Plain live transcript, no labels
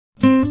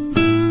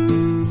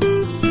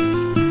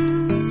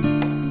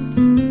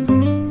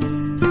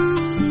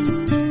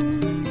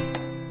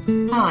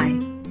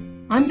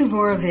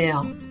Devorah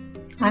Vale.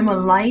 I'm a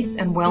life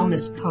and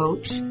wellness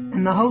coach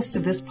and the host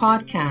of this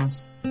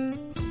podcast.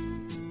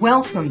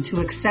 Welcome to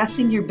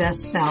Accessing Your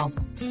Best Self,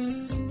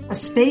 a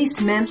space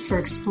meant for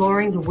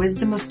exploring the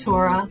wisdom of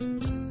Torah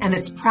and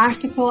its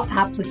practical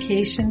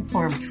application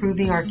for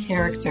improving our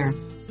character.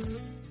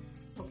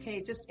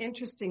 Okay, just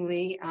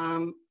interestingly,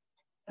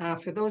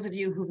 for those of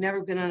you who've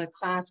never been on a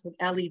class with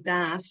Ellie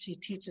Bass, she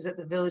teaches at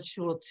the Village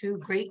Shul too,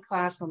 great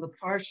class on the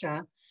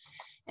Parsha.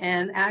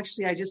 And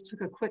actually, I just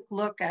took a quick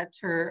look at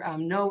her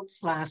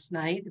notes last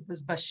night. It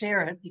was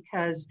Basheret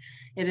because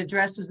it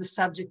addresses the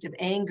subject of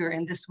anger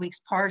in this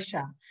week's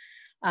Parsha.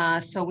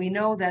 So we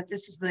know that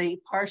this is the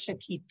Parsha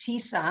Ki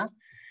Tisa,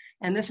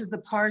 and this is the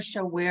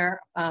Parsha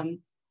where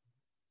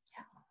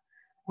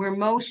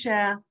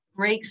Moshe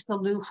breaks the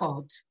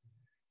Luchot.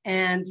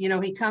 And,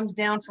 he comes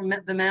down from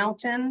the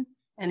mountain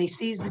and he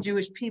sees the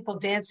Jewish people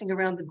dancing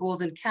around the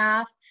golden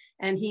calf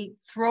and he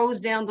throws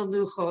down the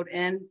Luchot.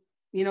 And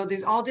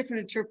there's all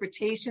different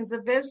interpretations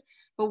of this,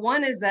 but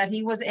one is that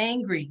he was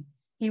angry.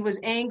 He was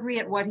angry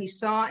at what he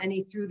saw and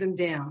he threw them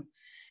down.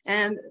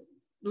 And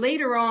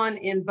later on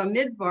in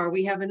Bamidbar,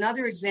 we have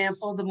another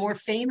example, the more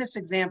famous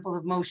example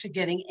of Moshe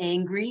getting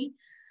angry,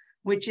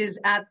 which is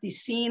at the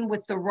scene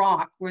with the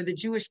rock where the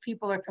Jewish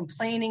people are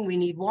complaining, we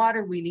need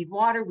water, we need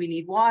water, we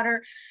need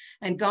water.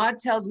 And God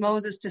tells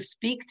Moses to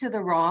speak to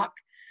the rock.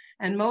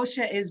 And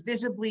Moshe is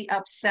visibly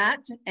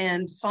upset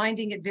and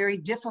finding it very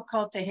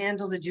difficult to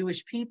handle the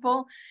Jewish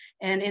people.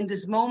 And in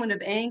this moment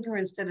of anger,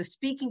 instead of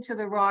speaking to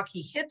the rock,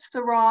 he hits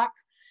the rock.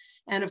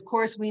 And of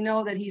course, we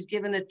know that he's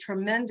given a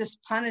tremendous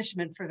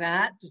punishment for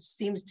that, which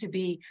seems to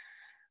be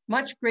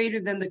much greater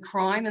than the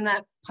crime. And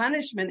that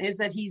punishment is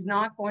that he's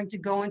not going to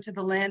go into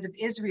the land of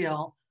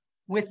Israel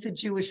with the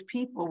Jewish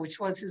people, which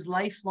was his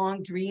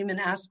lifelong dream and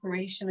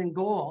aspiration and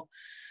goal.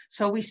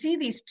 So we see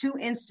these two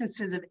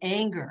instances of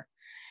anger.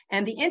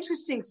 And the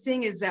interesting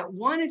thing is that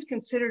one is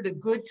considered a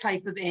good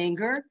type of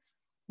anger,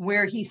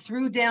 where he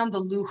threw down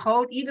the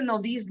Luchot, even though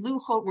these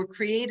Luchot were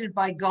created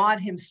by God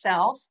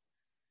himself.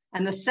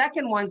 And the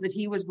second ones that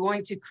he was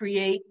going to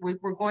create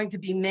were going to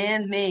be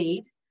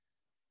man-made.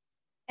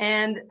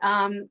 And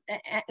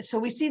so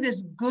we see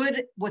this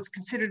good, what's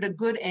considered a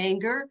good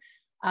anger.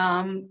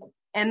 And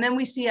then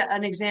we see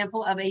an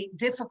example of a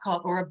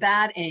difficult or a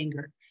bad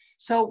anger.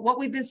 So what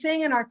we've been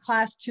saying in our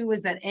class too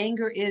is that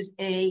anger is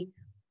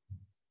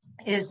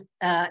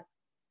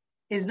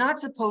not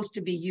supposed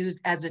to be used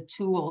as a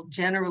tool,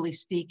 generally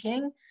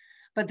speaking,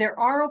 but there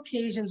are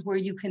occasions where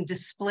you can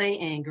display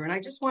anger. And I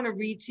just want to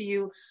read to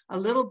you a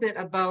little bit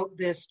about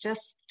this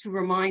just to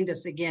remind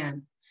us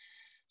again.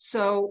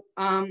 So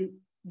the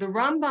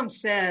Rambam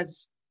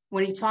says,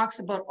 when he talks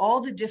about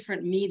all the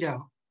different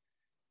mido,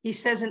 he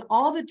says in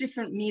all the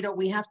different mido,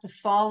 we have to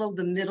follow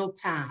the middle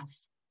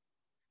path.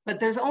 But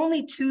there's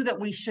only two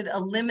that we should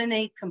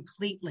eliminate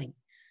completely.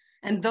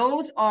 And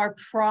those are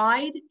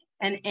pride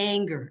and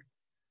anger.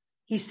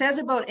 He says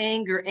about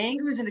anger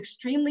is an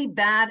extremely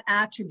bad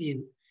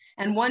attribute,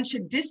 and one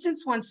should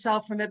distance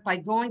oneself from it by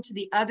going to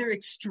the other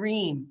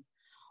extreme.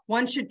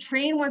 One should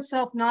train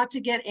oneself not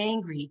to get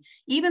angry,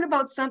 even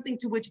about something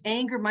to which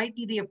anger might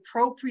be the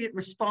appropriate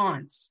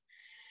response.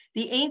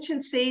 The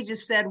ancient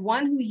sages said,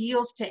 one who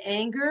yields to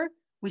anger,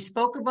 we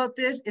spoke about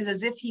this, is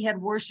as if he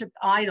had worshipped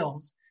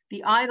idols,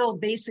 the idol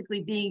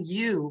basically being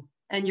you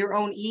and your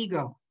own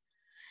ego.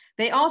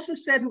 They also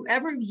said,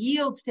 whoever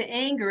yields to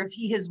anger,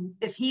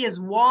 if he is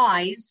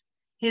wise,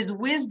 his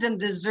wisdom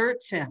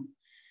deserts him.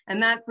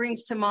 And that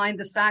brings to mind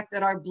the fact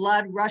that our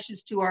blood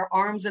rushes to our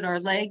arms and our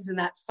legs in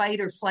that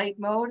fight or flight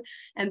mode.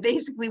 And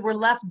basically we're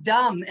left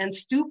dumb and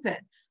stupid,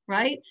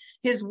 right?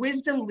 His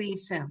wisdom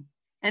leaves him.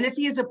 And if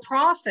he is a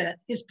prophet,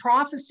 his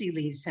prophecy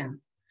leaves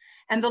him.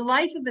 And the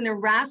life of an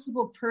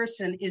irascible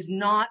person is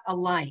not a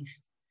life.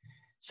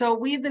 So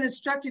we've been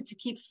instructed to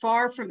keep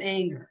far from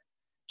anger,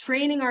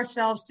 training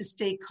ourselves to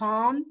stay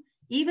calm,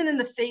 even in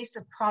the face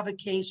of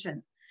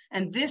provocation.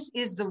 And this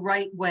is the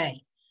right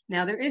way.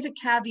 Now, there is a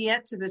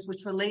caveat to this,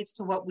 which relates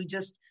to what we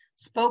just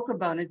spoke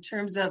about in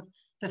terms of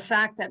the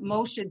fact that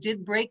Moshe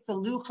did break the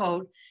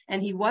Luchot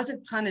and he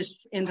wasn't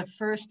punished in the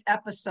first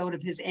episode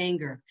of his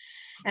anger.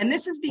 And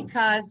this is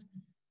because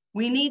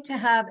we need to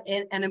have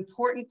an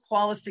important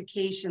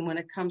qualification when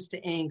it comes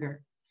to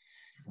anger.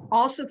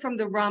 Also from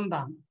the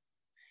Rambam.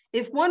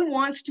 If one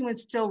wants to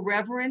instill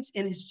reverence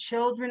in his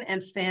children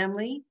and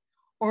family,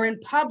 or in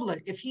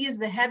public, if he is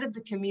the head of the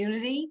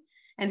community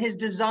and his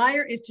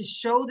desire is to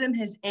show them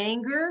his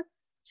anger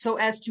so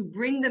as to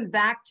bring them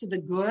back to the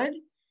good,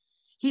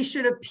 he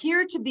should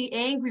appear to be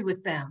angry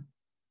with them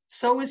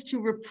so as to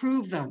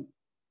reprove them.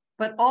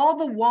 But all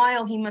the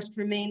while he must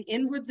remain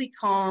inwardly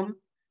calm,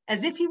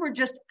 as if he were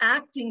just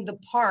acting the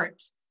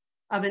part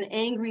of an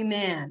angry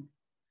man.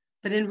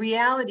 But in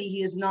reality,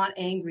 he is not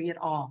angry at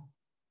all.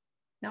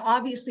 Now,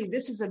 obviously,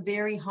 this is a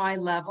very high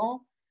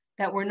level,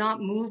 that we're not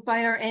moved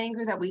by our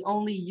anger, that we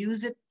only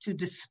use it to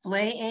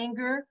display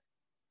anger,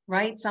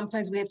 right?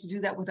 Sometimes we have to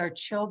do that with our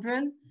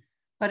children.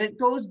 But it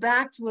goes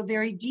back to a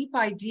very deep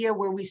idea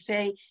where we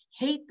say,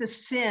 hate the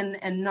sin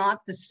and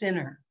not the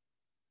sinner.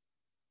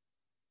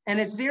 And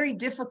it's very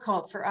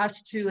difficult for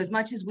us to, as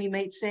much as we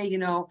might say,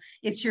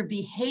 it's your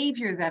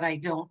behavior that I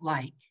don't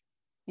like,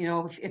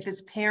 if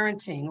it's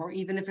parenting or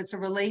even if it's a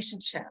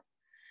relationship,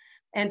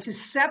 and to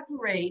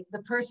separate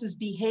the person's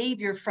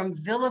behavior from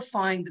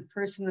vilifying the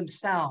person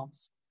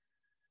themselves.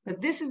 But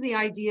this is the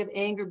idea of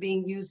anger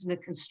being used in a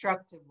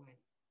constructive way.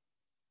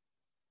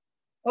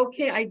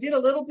 Okay, I did a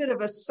little bit of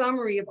a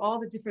summary of all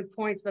the different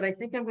points, but I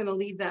think I'm going to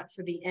leave that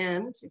for the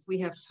end if we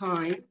have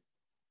time.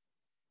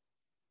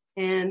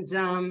 And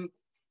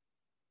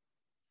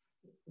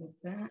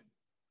that.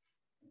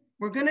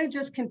 We're going to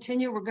just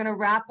continue. We're going to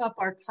wrap up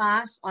our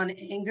class on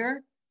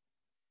anger,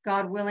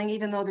 God willing,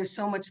 even though there's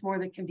so much more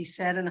that can be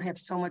said and I have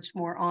so much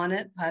more on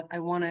it, but I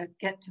want to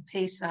get to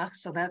Pesach.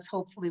 So that's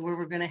hopefully where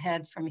we're going to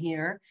head from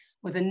here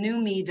with a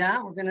new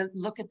Midah. We're going to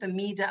look at the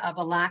Midah of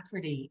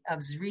alacrity, of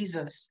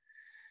Zrizus,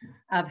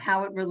 of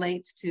how it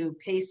relates to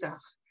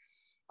Pesach.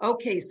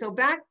 Okay, so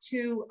back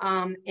to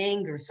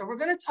anger. So we're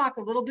going to talk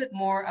a little bit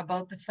more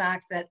about the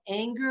fact that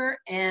anger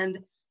and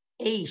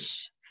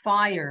Aish,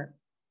 fire,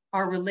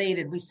 are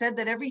related. We said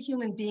that every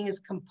human being is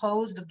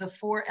composed of the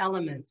 4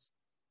 elements.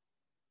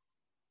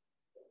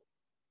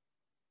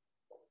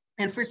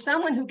 And for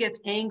someone who gets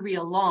angry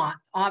a lot,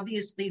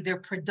 obviously their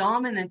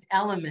predominant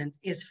element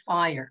is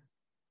fire.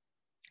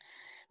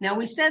 Now,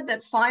 we said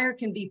that fire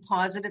can be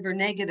positive or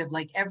negative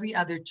like every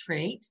other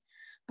trait.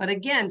 But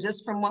again,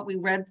 just from what we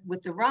read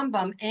with the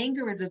Rambam,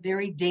 anger is a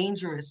very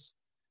dangerous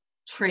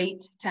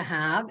trait to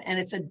have, and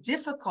it's a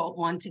difficult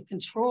one to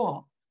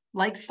control,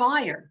 like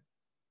fire.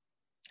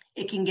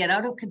 It can get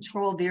out of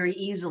control very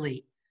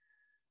easily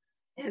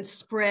and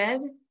spread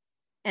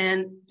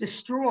and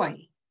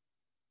destroy.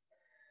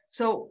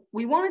 So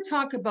we want to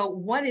talk about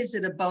what is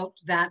it about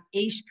that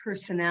Aish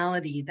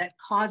personality that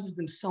causes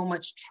them so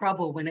much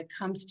trouble when it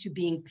comes to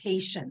being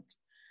patient.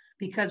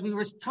 Because we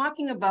were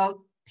talking about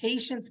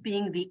patience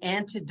being the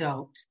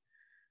antidote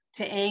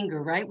to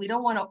anger, right? We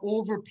don't want to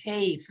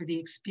overpay for the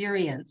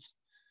experience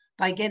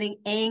by getting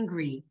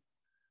angry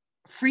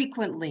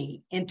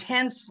frequently,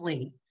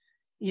 intensely,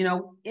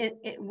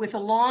 with a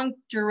long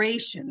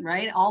duration,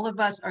 right? All of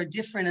us are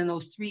different in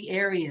those 3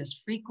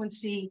 areas: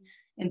 frequency,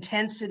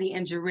 intensity,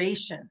 and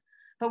duration.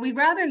 But we'd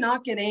rather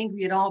not get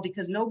angry at all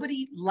because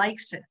nobody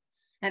likes it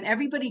and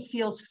everybody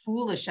feels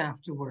foolish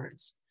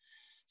afterwards.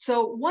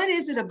 So what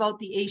is it about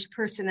the Aish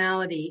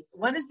personality?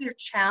 What is their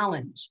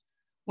challenge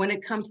when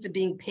it comes to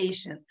being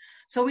patient?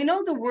 So we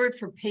know the word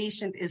for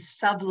patient is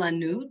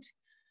sablanut,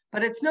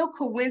 but it's no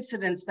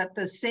coincidence that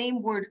the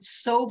same word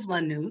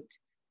sovlanut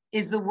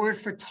is the word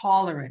for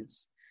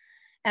tolerance.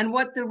 And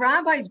what the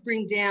rabbis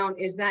bring down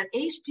is that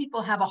Aish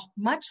people have a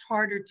much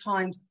harder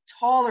time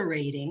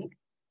tolerating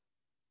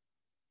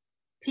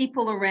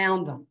people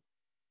around them,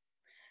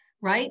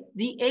 right?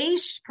 The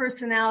Aish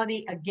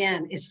personality,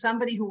 again, is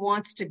somebody who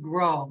wants to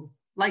grow,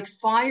 like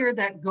fire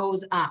that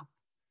goes up.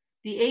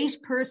 The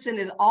Aish person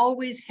is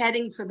always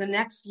heading for the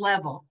next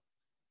level,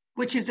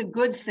 which is a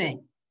good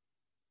thing.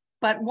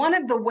 But one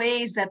of the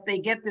ways that they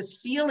get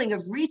this feeling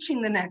of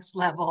reaching the next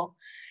level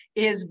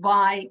is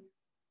by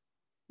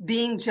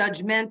being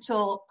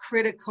judgmental,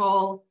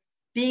 critical,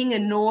 being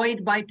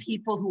annoyed by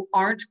people who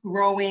aren't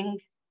growing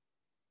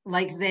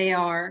like they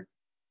are.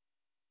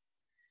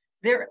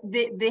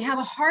 They have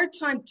a hard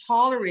time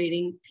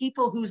tolerating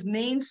people whose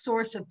main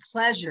source of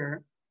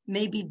pleasure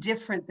may be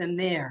different than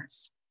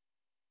theirs,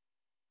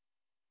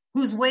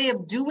 whose way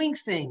of doing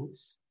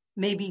things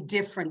may be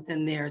different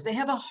than theirs. They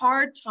have a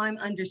hard time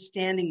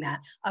understanding that,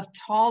 of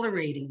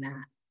tolerating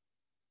that.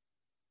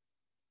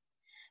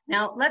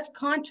 Now, let's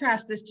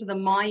contrast this to the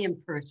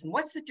Mayim person.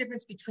 What's the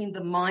difference between the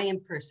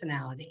Mayim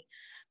personality?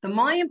 The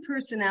Mayim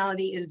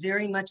personality is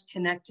very much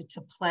connected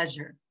to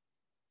pleasure.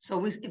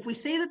 So if we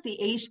say that the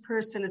Aish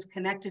person is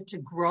connected to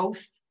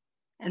growth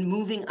and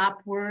moving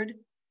upward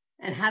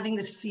and having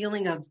this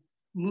feeling of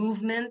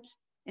movement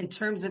in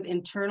terms of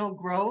internal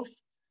growth,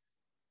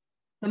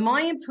 the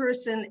Mayim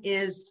person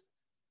is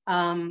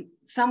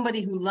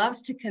somebody who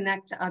loves to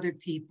connect to other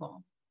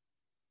people.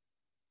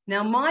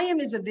 Now,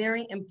 Mayim is a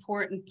very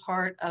important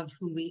part of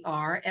who we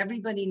are.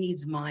 Everybody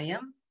needs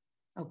Mayim,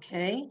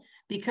 okay?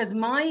 Because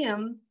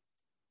Mayim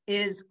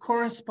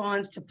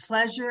corresponds to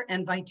pleasure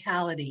and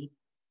vitality.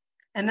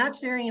 And that's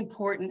very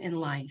important in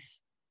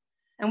life.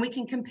 And we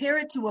can compare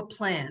it to a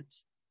plant.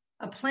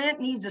 A plant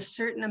needs a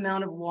certain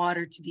amount of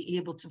water to be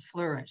able to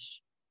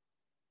flourish.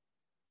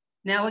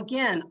 Now,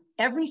 again,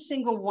 every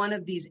single one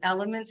of these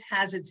elements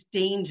has its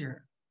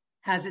danger,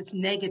 has its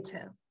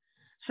negative.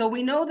 So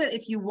we know that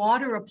if you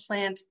water a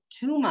plant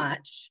too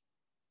much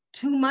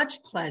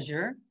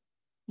pleasure,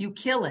 you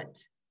kill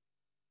it,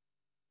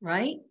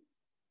 right?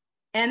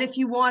 And if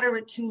you water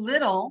it too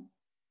little,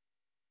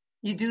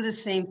 you do the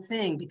same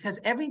thing, because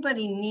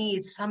everybody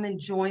needs some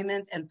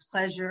enjoyment and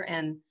pleasure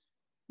and,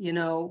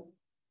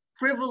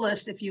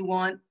 frivolous, if you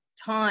want,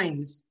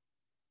 times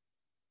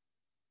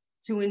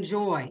to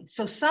enjoy.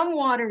 So some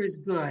water is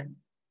good.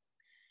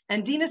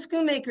 And Dina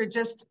Schoonmaker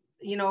just,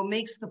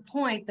 makes the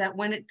point that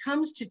when it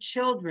comes to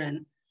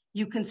children,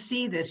 you can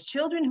see this.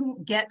 Children who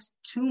get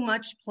too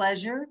much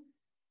pleasure,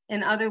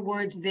 in other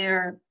words,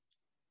 they're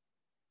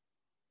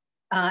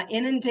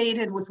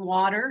inundated with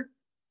water.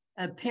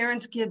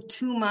 Parents give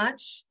too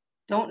much,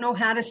 don't know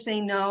how to say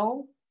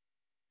no.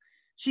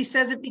 She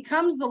says it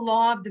becomes the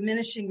law of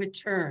diminishing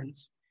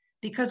returns,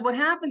 because what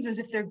happens is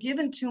if they're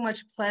given too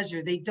much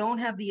pleasure, they don't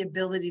have the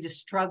ability to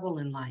struggle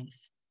in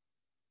life,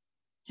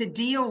 to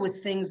deal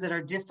with things that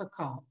are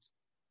difficult,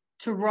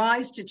 to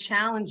rise to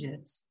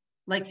challenges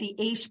like the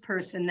Aish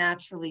person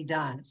naturally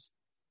does.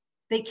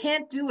 They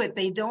can't do it.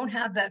 They don't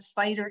have that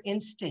fighter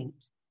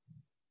instinct.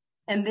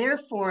 And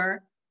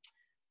therefore,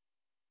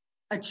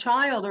 a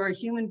child or a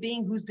human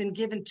being who's been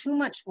given too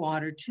much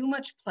water, too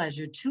much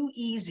pleasure, too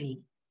easy,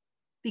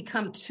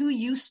 become too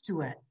used to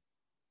it.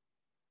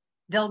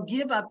 They'll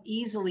give up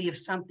easily if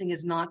something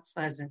is not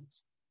pleasant.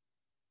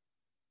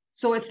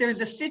 So if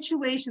there's a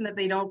situation that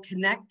they don't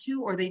connect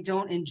to or they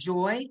don't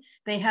enjoy,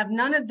 they have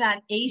none of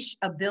that Aish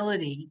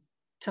ability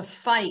to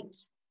fight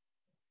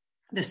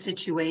the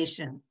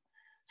situation.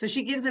 So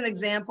she gives an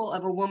example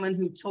of a woman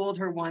who told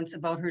her once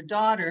about her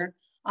daughter,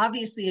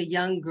 obviously a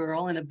young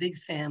girl in a big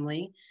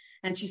family.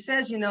 And she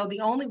says, the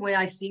only way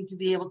I seem to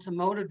be able to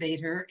motivate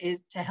her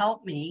is to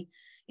help me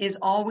is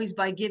always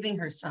by giving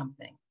her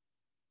something.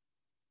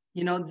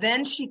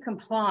 Then she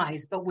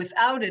complies, but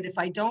without it, if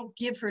I don't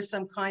give her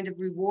some kind of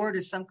reward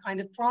or some kind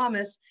of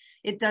promise,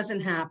 it doesn't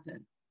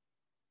happen.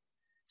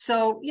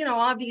 So,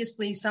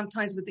 obviously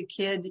sometimes with a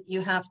kid,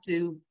 you have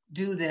to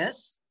do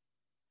this,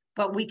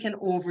 but we can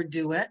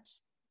overdo it.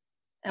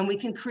 And we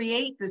can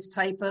create this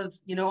type of,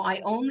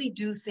 I only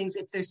do things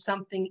if there's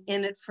something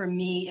in it for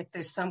me, if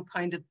there's some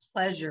kind of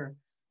pleasure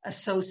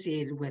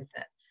associated with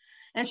it.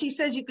 And she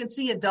says you can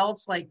see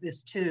adults like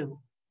this too,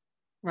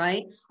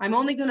 right? I'm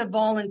only going to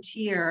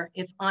volunteer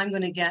if I'm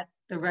going to get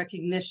the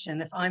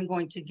recognition, if I'm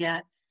going to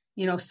get,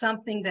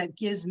 something that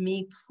gives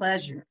me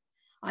pleasure.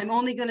 I'm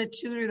only going to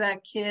tutor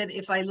that kid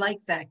if I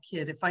like that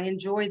kid, if I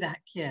enjoy that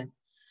kid,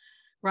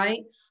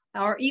 right?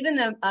 Or even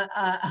a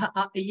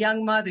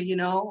young mother,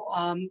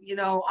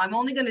 I'm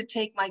only going to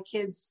take my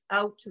kids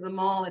out to the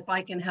mall if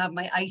I can have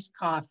my iced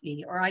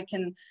coffee, or I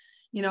can,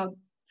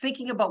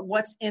 thinking about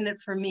what's in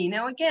it for me.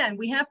 Now, again,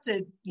 we have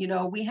to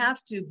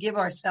give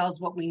ourselves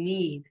what we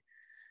need.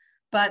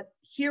 But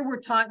here we're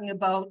talking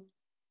about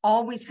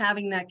always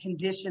having that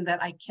condition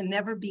that I can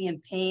never be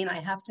in pain. I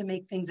have to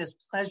make things as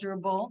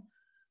pleasurable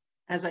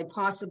as I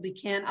possibly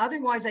can.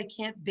 Otherwise, I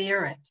can't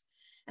bear it.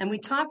 And we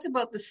talked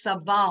about the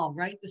saval,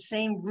 right? The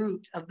same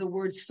root of the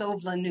word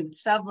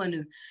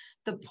savlanut,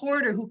 the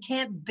porter who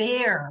can't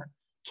bear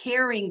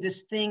carrying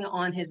this thing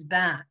on his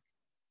back.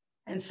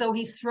 And so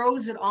he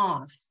throws it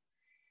off.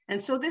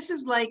 And so this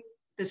is like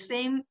the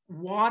same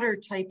water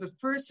type of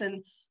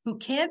person who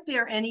can't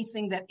bear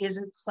anything that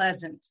isn't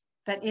pleasant,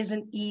 that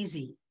isn't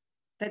easy,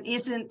 that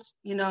isn't,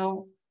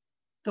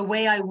 the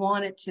way I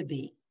want it to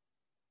be.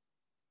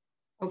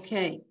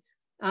 Okay.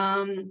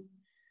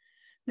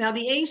 Now,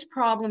 the Aish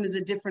problem is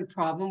a different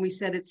problem. We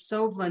said it's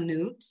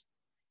sovlanut.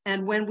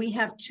 And when we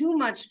have too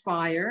much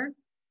fire,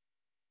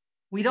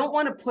 we don't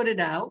want to put it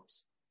out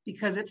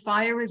because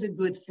fire is a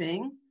good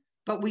thing,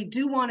 but we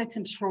do want to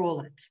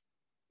control it.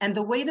 And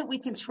the way that we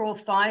control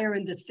fire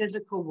in the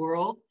physical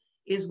world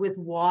is with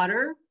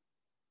water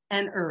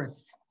and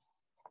earth.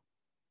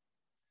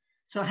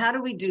 So how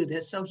do we do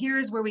this? So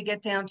here's where we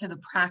get down to the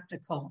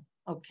practical,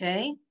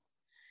 okay?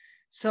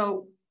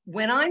 So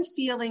when I'm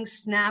feeling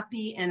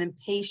snappy and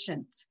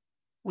impatient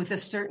with a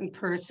certain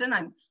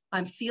person,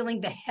 I'm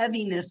feeling the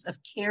heaviness of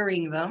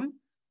carrying them,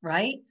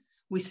 right?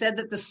 We said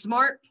that the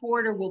smart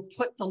porter will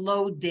put the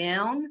load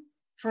down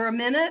for a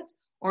minute,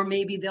 or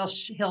maybe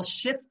he'll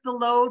shift the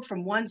load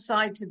from one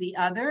side to the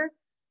other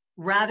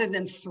rather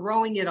than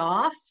throwing it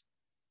off.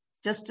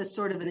 Just a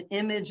sort of an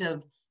image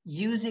of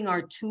using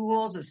our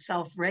tools of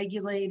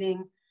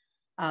self-regulating,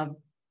 of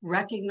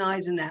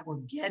recognizing that we're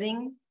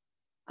getting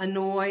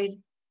annoyed,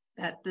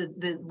 that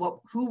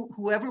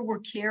whoever we're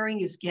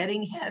carrying is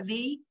getting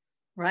heavy,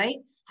 right?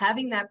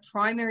 Having that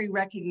primary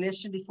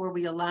recognition before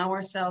we allow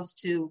ourselves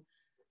to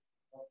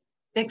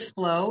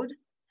explode.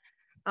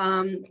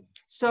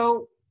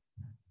 So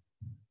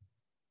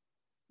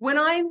when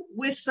I'm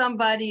with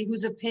somebody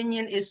whose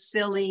opinion is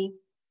silly,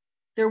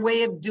 their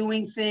way of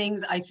doing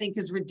things I think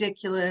is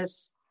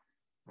ridiculous,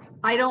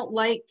 I don't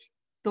like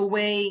the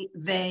way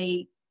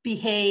they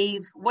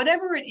behave,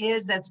 whatever it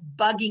is that's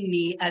bugging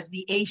me as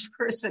the Aish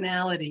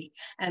personality,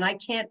 and I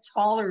can't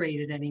tolerate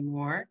it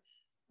anymore,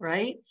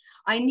 right?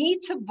 I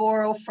need to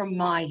borrow from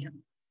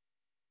Mayim.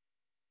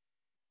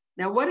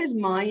 Now, what is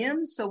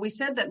Mayim? So we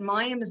said that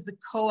Mayim is the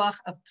koach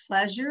of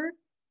pleasure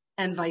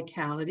and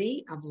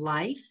vitality, of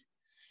life.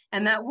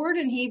 And that word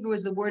in Hebrew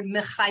is the word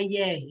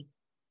mechayeh,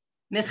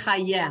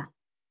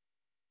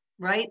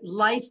 right?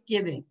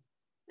 Life-giving.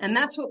 And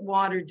that's what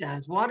water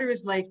does. Water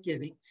is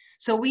life-giving.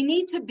 So we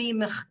need to be,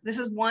 this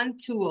is one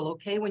tool,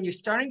 okay? When you're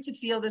starting to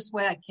feel this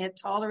way, I can't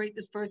tolerate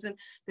this person.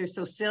 They're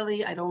so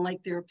silly. I don't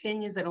like their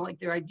opinions. I don't like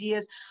their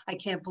ideas. I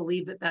can't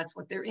believe that that's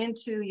what they're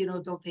into.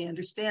 Don't they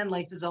understand?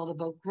 Life is all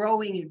about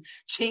growing and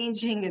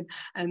changing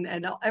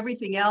and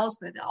everything else,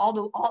 that all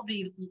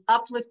the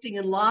uplifting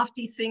and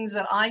lofty things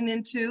that I'm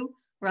into,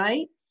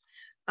 right?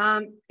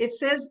 It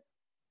says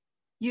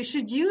You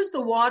should use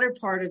the water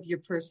part of your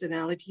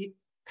personality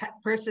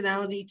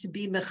to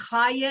be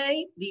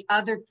mechaye, the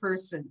other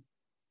person.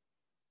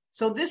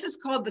 So this is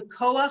called the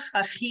koach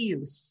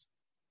hachiyus,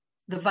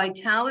 the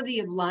vitality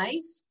of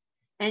life.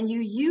 And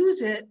you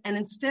use it, and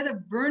instead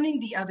of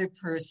burning the other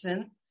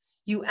person,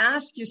 you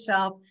ask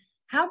yourself,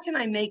 how can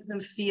I make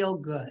them feel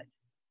good?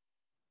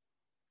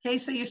 Okay,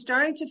 so you're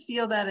starting to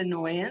feel that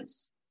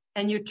annoyance,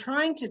 and you're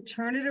trying to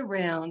turn it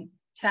around,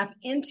 tap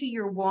into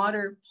your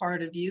water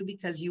part of you,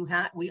 because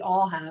we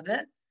all have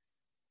it,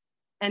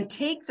 and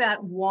take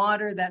that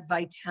water, that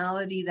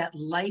vitality, that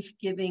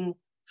life-giving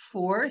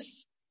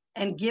force,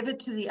 and give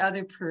it to the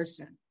other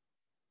person.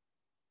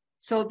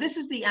 So this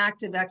is the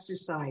active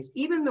exercise.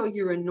 Even though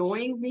you're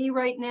annoying me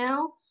right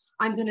now,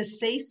 I'm going to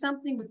say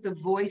something with the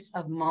voice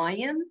of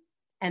Mayim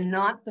and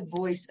not the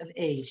voice of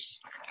Aish.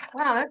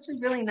 Wow, that's a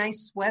really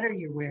nice sweater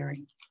you're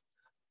wearing,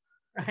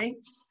 right?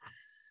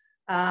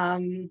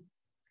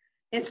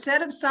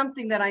 Instead of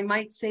something that I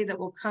might say that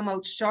will come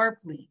out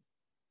sharply,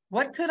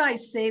 what could I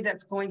say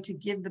that's going to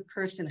give the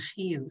person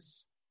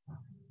chiyus?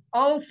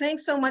 Oh,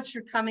 thanks so much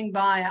for coming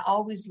by. I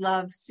always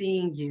love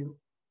seeing you.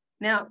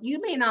 Now, you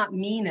may not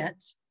mean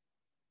it,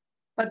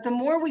 but the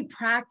more we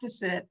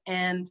practice it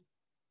and,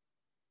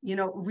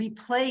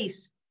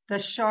 replace the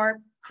sharp,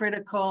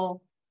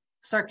 critical,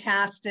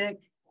 sarcastic,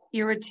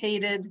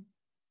 irritated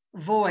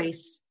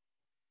voice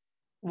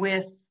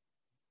with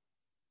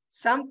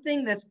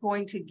something that's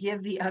going to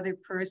give the other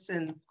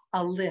person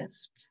a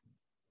lift.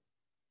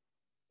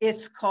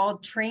 It's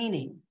called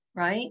training,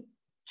 right?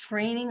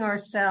 Training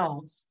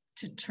ourselves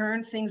to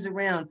turn things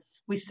around.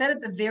 We said at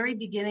the very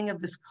beginning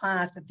of this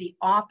class that the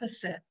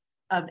opposite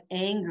of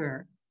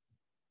anger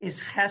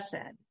is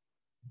chesed,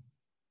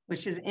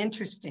 which is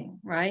interesting,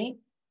 right?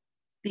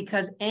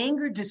 Because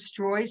anger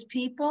destroys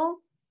people,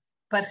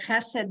 but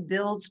chesed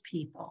builds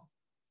people.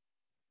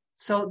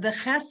 So the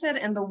chesed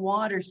and the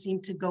water seem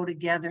to go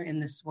together in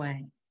this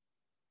way.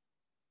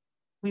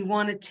 We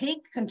want to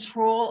take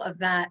control of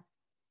that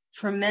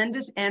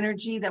tremendous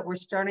energy that we're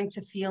starting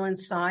to feel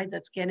inside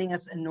that's getting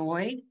us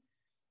annoyed.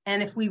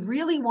 And if we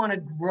really want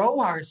to grow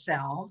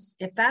ourselves,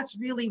 if that's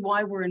really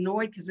why we're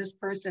annoyed, because this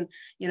person,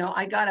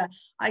 I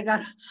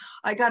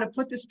gotta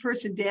put this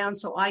person down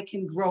so I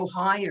can grow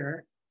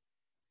higher.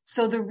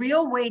 So the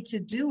real way to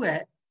do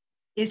it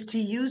is to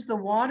use the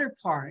water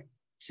part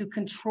to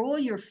control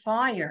your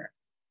fire.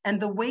 And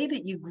the way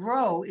that you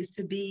grow is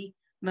to be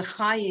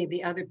mechaye,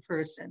 the other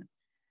person.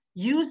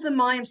 Use the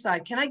mayim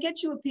side. Can I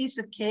get you a piece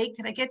of cake?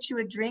 Can I get you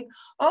a drink?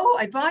 Oh,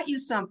 I bought you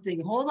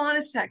something. Hold on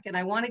a second.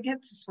 I want to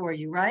get this for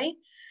you, right?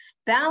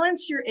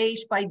 Balance your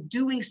aish by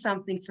doing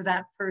something for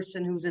that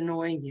person who's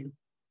annoying you.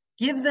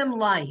 Give them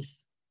life,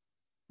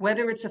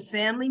 whether it's a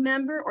family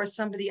member or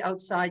somebody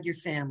outside your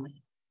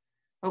family.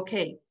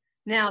 Okay,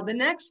 now the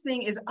next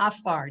thing is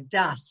afar,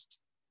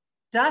 dust.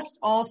 Dust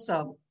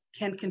also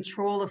can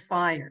control a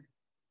fire.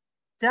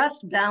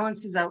 Dust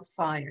balances out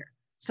fire.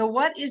 So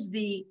what is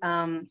the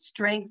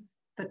strength,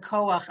 the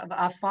koach of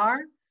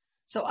afar?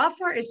 So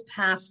afar is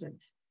passive,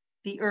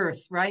 the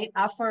earth, right?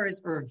 Afar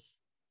is earth.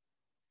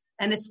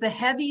 And it's the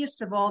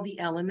heaviest of all the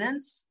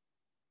elements.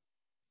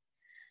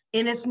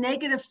 In its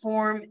negative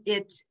form,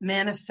 it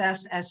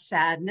manifests as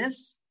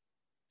sadness,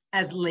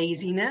 as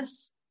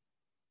laziness.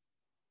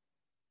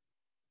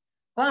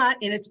 But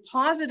in its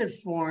positive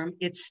form,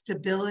 it's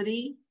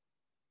stability,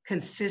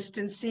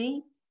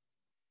 consistency,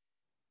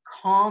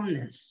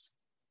 calmness.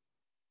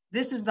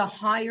 This is the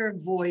higher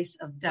voice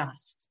of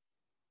dust.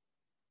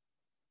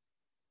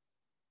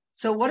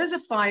 So what does a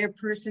fire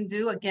person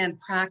do? Again,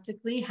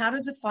 practically, how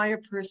does a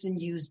fire person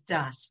use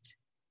dust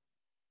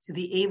to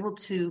be able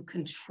to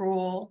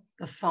control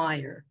the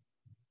fire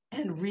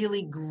and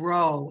really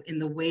grow in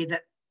the way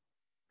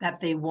that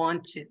they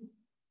want to,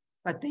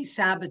 but they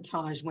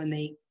sabotage when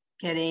they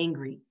get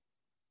angry,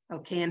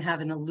 okay, and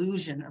have an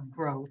illusion of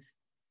growth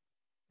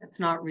that's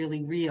not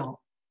really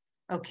real,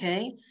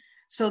 okay?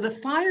 So the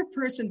fire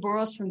person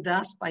borrows from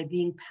dust by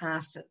being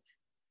passive,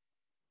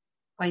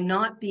 by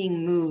not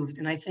being moved.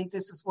 And I think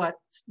this is what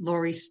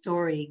Lori's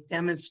story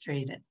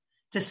demonstrated.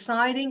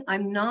 Deciding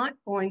I'm not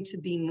going to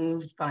be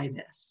moved by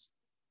this.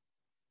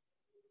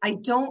 I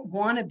don't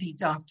want to be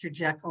Dr.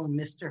 Jekyll and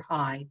Mr.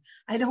 Hyde.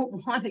 I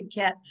don't want to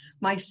get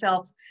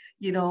myself,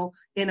 in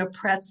a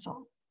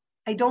pretzel.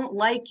 I don't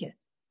like it.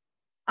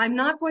 I'm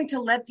not going to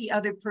let the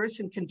other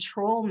person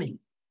control me,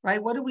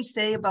 right? What do we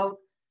say about,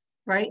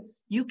 right?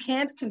 You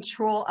can't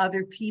control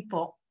other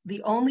people.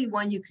 The only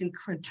one you can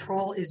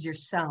control is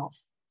yourself.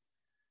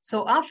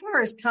 So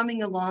Afar is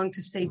coming along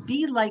to say,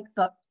 be like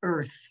the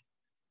earth,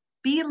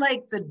 be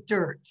like the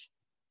dirt,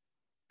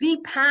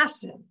 be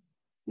passive.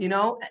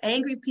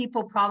 Angry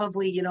people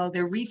probably,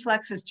 their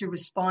reflex is to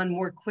respond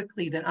more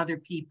quickly than other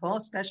people,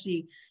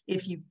 especially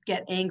if you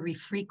get angry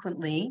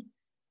frequently,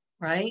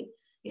 right?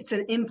 It's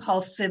an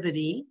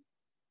impulsivity.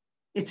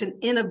 It's an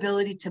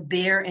inability to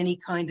bear any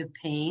kind of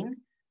pain.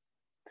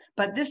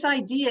 But this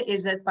idea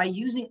is that by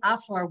using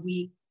Afar,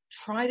 we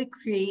try to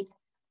create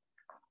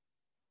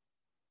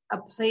a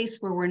place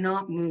where we're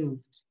not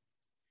moved.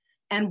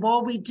 And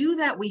while we do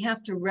that, we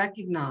have to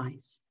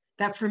recognize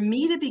that for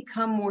me to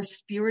become more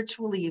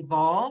spiritually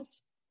evolved,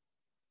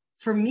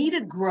 for me to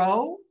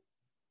grow,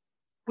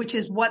 which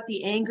is what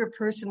the anger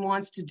person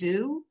wants to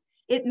do,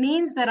 it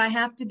means that I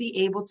have to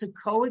be able to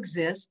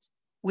coexist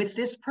with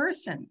this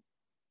person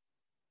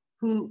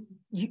who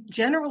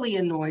generally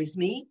annoys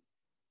me.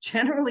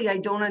 Generally, I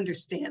don't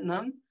understand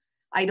them.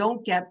 I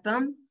don't get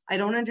them. I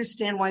don't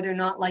understand why they're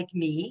not like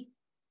me,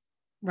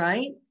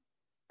 right?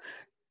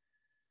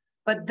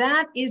 But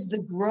that is the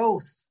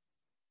growth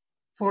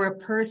for a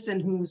person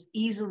who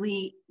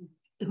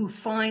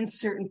finds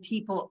certain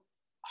people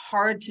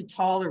hard to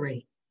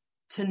tolerate,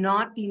 to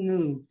not be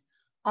moved,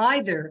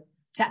 either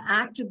to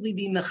actively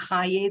be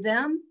mechaye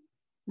them,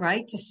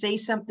 right? To say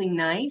something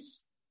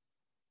nice.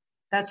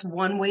 That's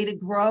one way to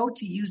grow,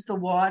 to use the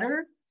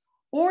water,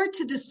 or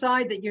to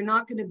decide that you're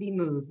not going to be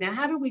moved. Now,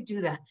 how do we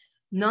do that?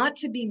 Not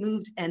to be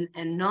moved and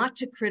not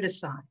to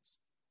criticize.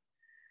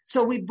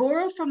 So we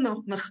borrow from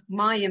the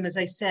mayim, as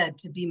I said,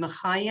 to be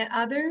mechaya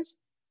others,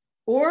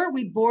 or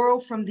we borrow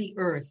from the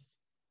earth.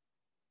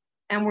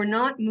 And we're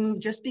not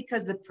moved just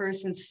because the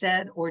person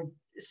said or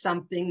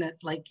something that,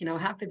 like,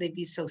 how could they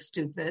be so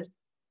stupid?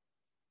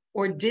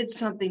 Or did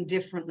something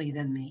differently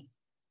than me.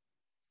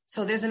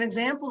 So there's an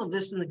example of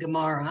this in the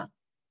Gemara,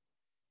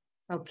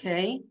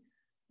 okay,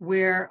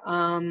 where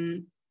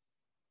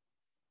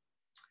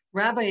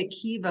Rabbi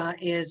Akiva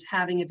is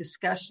having a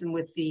discussion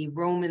with the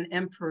Roman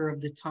emperor of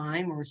the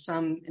time, or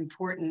some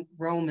important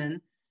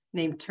Roman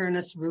named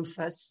Turnus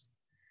Rufus.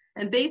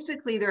 And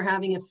basically they're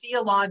having a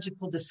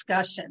theological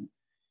discussion.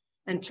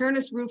 And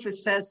Turnus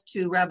Rufus says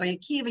to Rabbi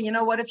Akiva, you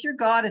know what, if your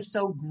God is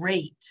so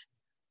great,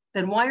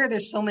 then why are there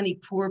so many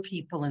poor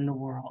people in the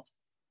world?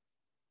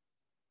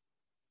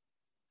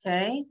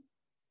 Okay?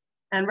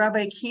 And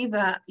Rabbi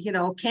Akiva,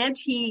 can't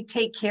he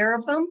take care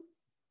of them?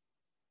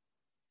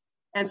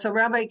 And so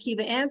Rabbi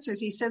Akiva answers,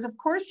 he says, of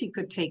course he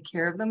could take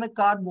care of them, but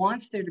God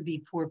wants there to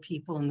be poor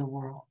people in the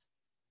world.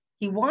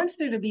 He wants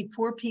there to be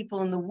poor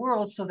people in the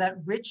world so that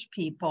rich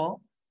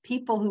people,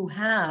 people who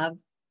have,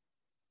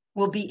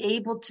 will be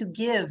able to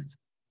give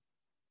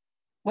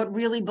what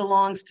really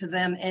belongs to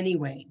them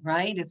anyway,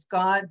 right? If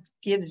God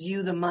gives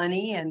you the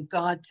money and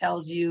God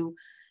tells you,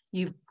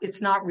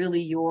 it's not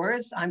really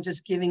yours, I'm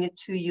just giving it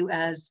to you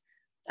as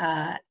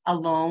a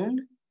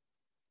loan,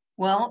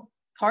 well,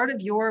 part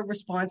of your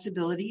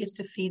responsibility is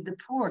to feed the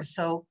poor.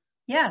 So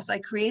yes, I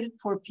created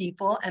poor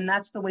people and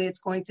that's the way it's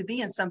going to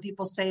be. And some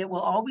people say it will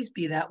always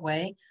be that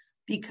way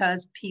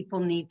because people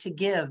need to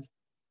give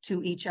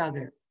to each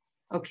other.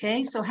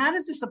 Okay, so how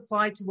does this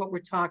apply to what we're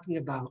talking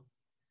about?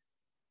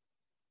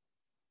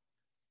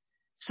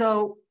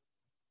 So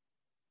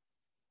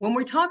when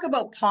we talk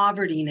about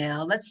poverty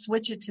now, let's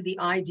switch it to the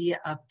idea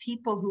of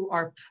people who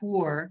are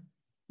poor,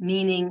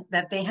 meaning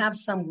that they have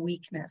some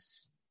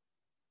weakness,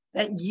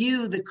 that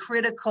you, the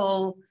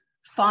critical,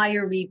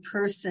 fiery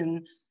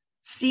person,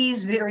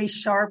 sees very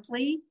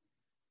sharply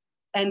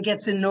and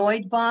gets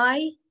annoyed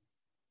by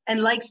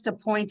and likes to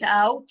point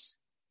out,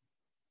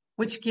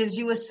 which gives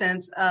you a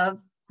sense of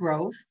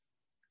growth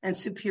and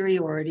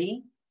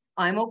superiority.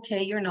 I'm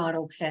okay, you're not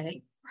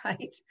okay,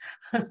 right?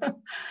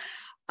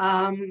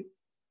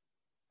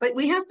 But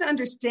we have to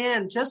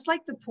understand, just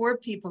like the poor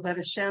people that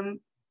Hashem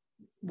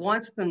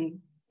wants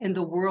them in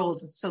the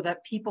world so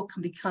that people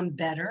can become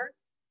better,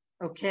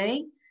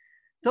 okay?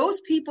 Those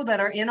people that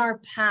are in our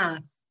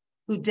path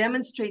who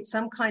demonstrate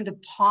some kind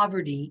of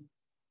poverty,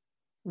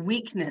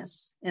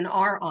 weakness in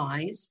our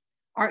eyes,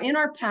 are in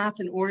our path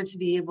in order to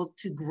be able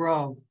to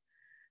grow.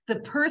 The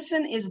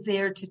person is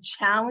there to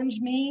challenge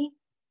me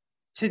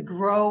to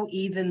grow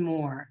even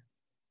more.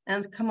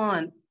 And come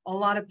on, a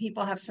lot of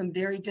people have some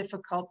very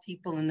difficult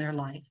people in their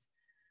life.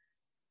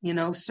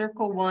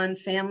 Circle one,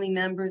 family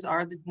members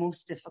are the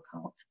most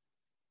difficult.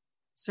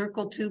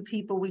 Circle two,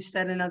 people we've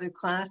said in other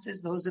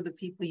classes, those are the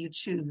people you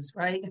choose,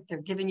 right? If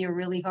they're giving you a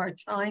really hard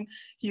time,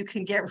 you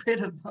can get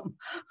rid of them,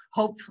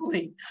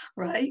 hopefully,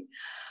 right?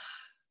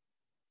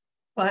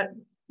 But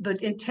the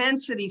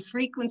intensity,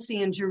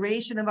 frequency, and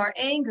duration of our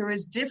anger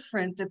is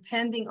different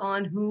depending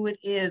on who it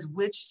is,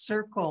 which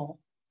circle,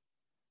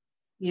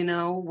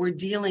 we're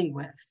dealing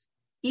with.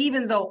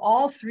 Even though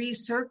all three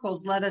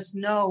circles let us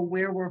know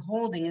where we're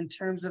holding in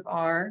terms of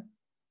our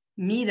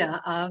midah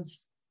of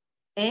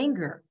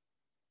anger,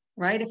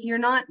 right? If you're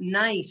not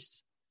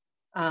nice,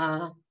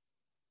 when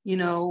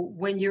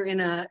you're in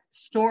a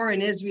store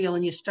in Israel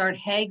and you start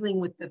haggling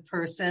with the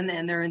person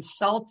and they're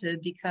insulted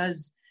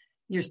because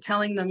you're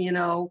telling them,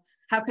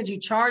 how could you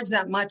charge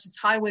that much? It's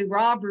highway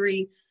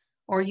robbery.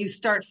 Or you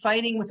start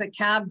fighting with a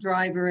cab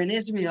driver in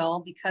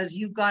Israel because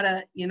you've got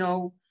to,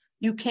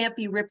 you can't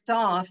be ripped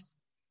off.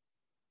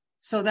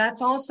 So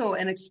that's also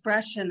an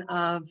expression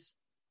of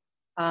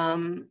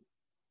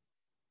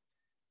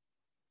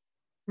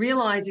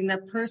realizing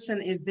that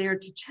person is there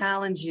to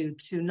challenge you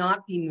to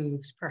not be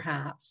moved,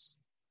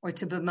 perhaps, or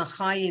to be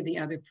machaye the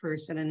other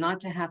person and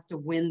not to have to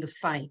win the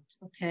fight,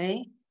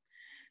 okay?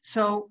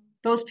 So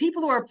those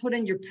people who are put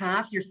in your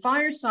path, your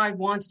fire side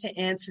wants to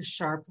answer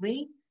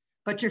sharply,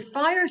 But your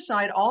fire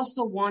side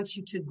also wants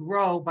you to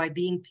grow by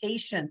being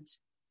patient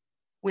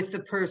with the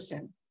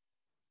person.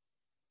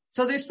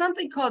 So there's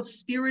something called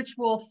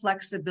spiritual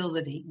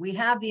flexibility. We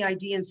have the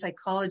idea in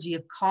psychology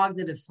of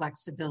cognitive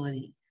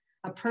flexibility,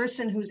 a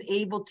person who's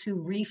able to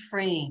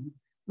reframe,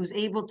 who's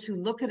able to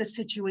look at a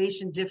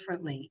situation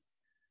differently,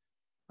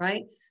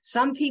 right?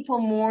 Some people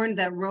mourn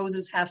that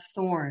roses have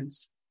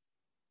thorns,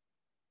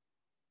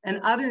 and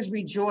others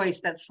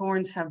rejoice that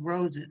thorns have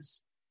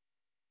roses.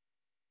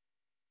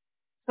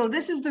 So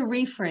this is the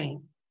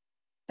reframe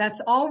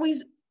that's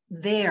always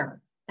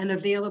there and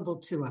available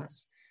to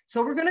us.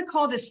 So we're going to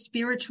call this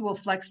spiritual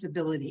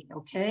flexibility,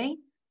 okay?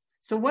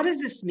 So what does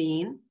this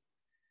mean?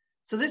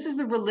 So this is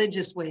the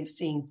religious way of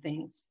seeing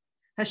things.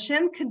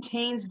 Hashem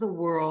contains the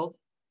world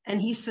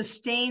and he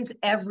sustains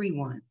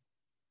everyone,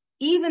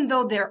 even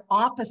though they're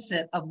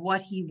opposite of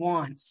what he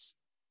wants.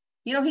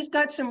 You know, he's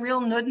got some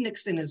real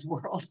nudniks in his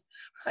world,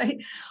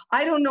 right?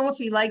 I don't know if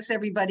he likes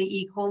everybody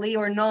equally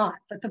or not,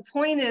 but the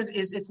point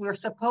is if we're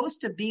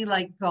supposed to be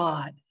like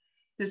God,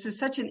 this is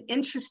such an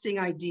interesting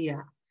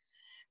idea,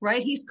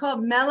 right? He's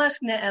called Melech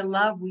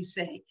Ne'elav, we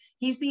say.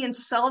 He's the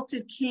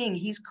insulted king.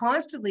 He's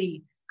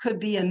constantly could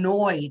be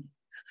annoyed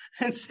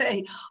and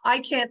say, I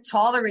can't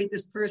tolerate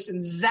this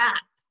person,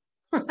 zap,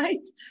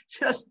 right?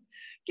 Just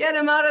get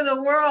him out of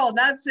the world.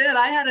 That's it.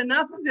 I had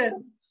enough of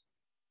him.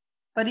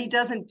 But he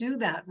doesn't do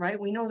that, right?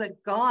 We know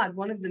that God,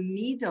 one of the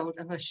midot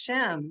of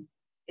Hashem,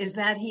 is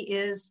that he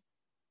is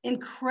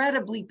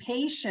incredibly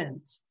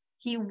patient.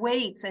 He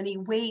waits and he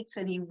waits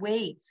and he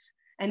waits.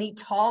 And he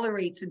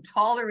tolerates and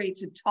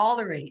tolerates and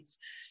tolerates.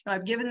 Now,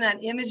 I've given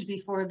that image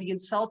before of the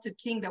insulted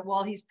king that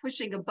while he's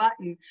pushing a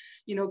button,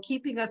 you know,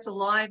 keeping us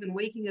alive and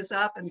waking us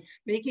up and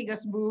making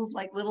us move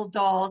like little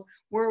dolls,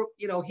 we're,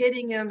 you know,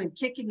 hitting him and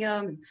kicking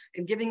him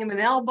and giving him an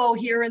elbow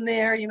here and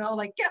there, you know,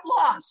 like get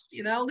lost,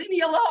 you know, leave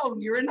me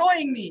alone. You're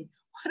annoying me,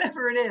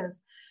 whatever it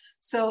is.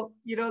 So,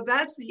 you know,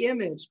 that's the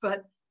image.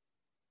 But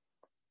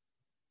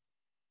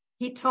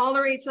he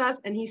tolerates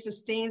us and he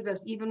sustains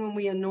us even when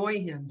we annoy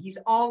him. He's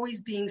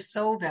always being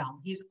sovel.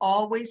 He's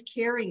always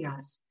carrying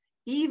us,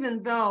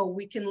 even though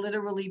we can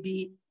literally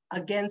be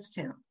against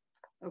him.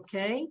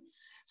 Okay?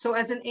 So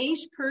as an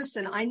Aish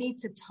person, I need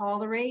to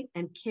tolerate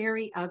and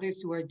carry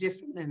others who are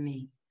different than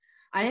me.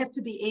 I have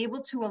to be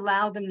able to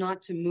allow them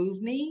not to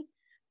move me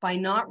by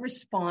not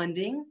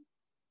responding,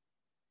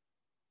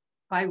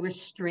 by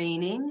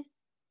restraining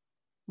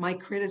my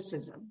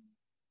criticism.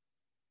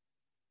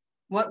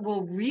 What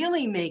will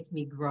really make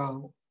me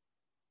grow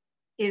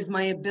is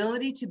my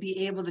ability to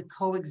be able to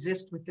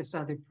coexist with this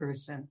other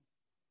person,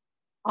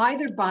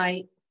 either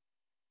by,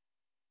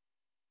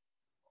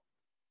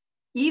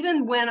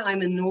 even when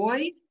I'm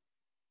annoyed,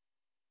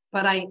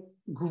 but I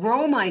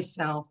grow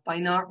myself by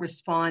not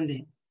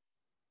responding.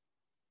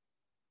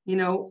 You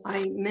know,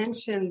 I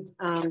mentioned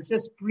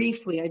just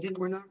briefly,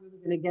 we're not really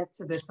going to get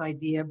to this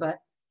idea, but,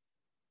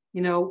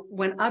 you know,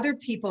 when other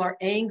people are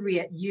angry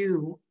at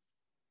you,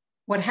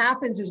 what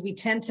happens is we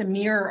tend to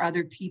mirror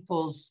other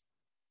people's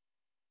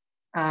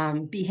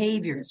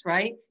behaviors,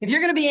 right? If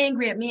you're going to be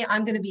angry at me,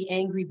 I'm going to be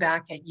angry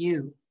back at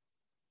you.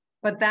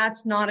 But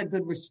that's not a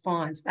good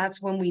response. That's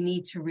when we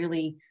need to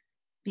really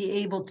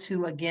be able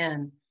to,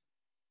 again,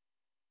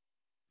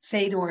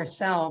 say to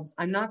ourselves,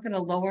 I'm not going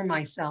to lower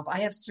myself.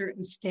 I have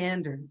certain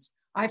standards.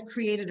 I've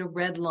created a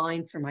red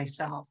line for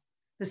myself.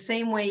 The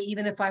same way,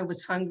 even if I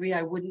was hungry,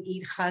 I wouldn't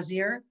eat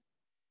chazir.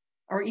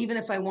 Or even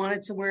if I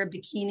wanted to wear a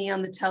bikini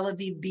on the Tel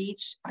Aviv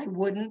beach, I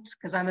wouldn't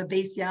because I'm a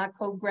Beis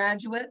Yaakov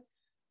graduate,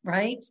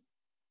 right?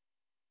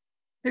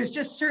 There's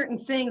just certain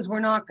things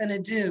we're not going to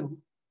do.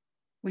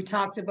 We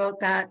talked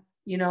about that,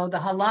 you know, the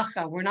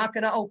halacha. We're not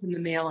going to open the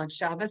mail on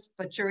Shabbos,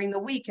 but during the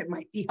week it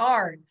might be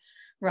hard,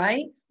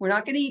 right? We're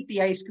not going to eat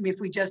the ice cream if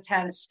we just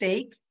had a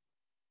steak.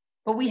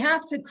 But we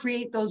have to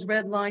create those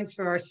red lines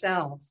for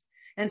ourselves.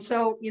 And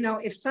so, you know,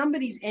 if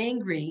somebody's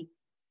angry,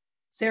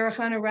 Sarah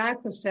Hannah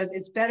Radcliffe says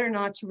it's better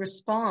not to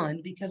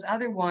respond because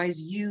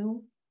otherwise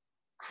you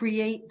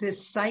create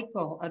this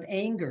cycle of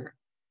anger.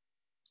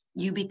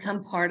 You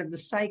become part of the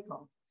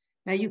cycle.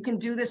 Now you can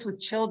do this with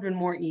children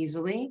more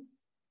easily,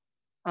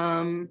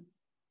 but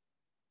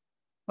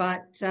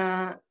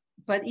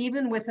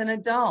even with an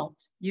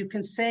adult, you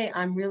can say,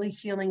 "I'm really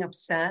feeling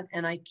upset,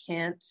 and I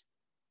can't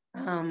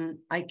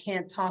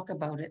talk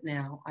about it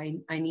now.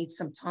 I need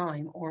some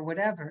time or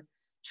whatever."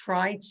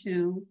 Try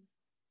to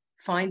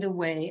find a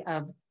way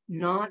of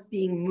not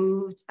being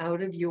moved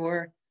out of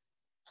your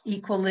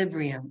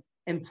equilibrium.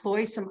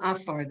 Employ some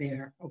afar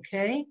there,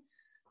 okay?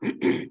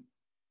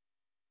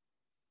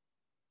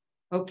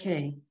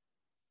 Okay.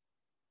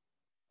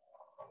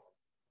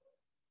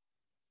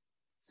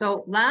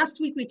 So last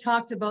week we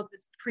talked about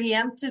this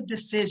preemptive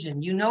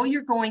decision. You know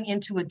you're going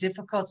into a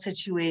difficult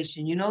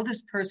situation. You know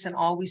this person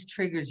always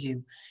triggers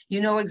you.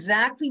 You know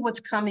exactly what's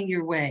coming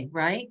your way,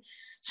 right?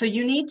 So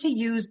you need to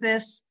use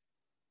this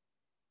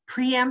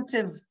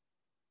preemptive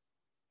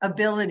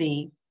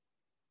ability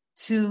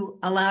to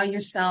allow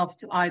yourself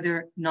to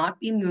either not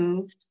be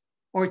moved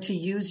or to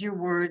use your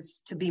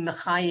words to be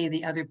mechaye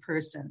the other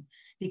person.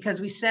 Because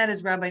we said,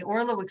 as Rabbi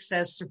Orlowek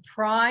says,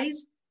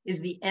 surprise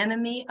is the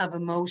enemy of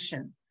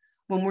emotion.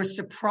 When we're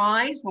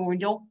surprised, when we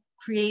don't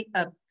create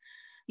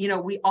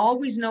we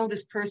always know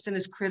this person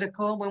is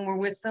critical when we're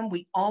with them.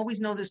 We always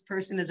know this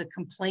person is a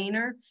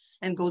complainer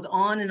and goes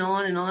on and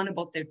on and on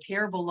about their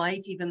terrible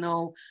life, even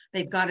though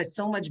they've got it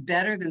so much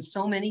better than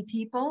so many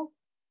people,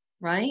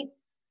 right?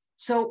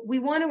 So we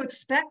want to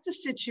expect a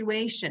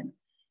situation.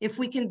 If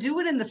we can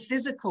do it in the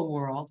physical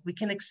world, we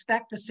can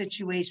expect a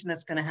situation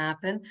that's going to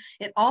happen.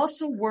 It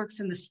also works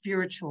in the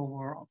spiritual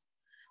world.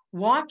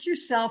 Walk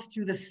yourself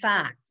through the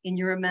fact in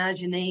your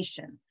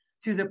imagination,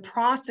 through the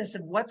process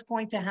of what's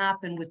going to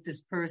happen with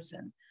this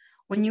person.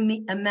 When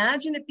you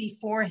imagine it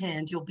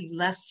beforehand, you'll be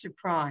less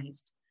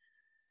surprised.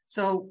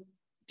 So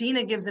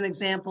Dina gives an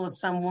example of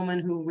some woman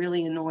who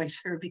really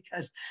annoys her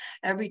because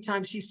every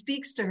time she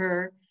speaks to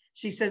her,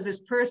 she says this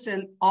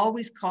person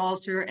always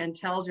calls her and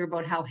tells her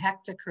about how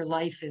hectic her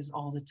life is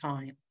all the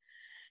time.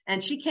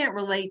 And she can't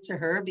relate to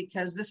her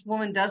because this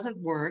woman doesn't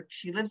work.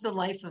 She lives a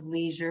life of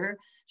leisure.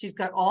 She's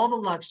got all the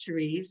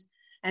luxuries.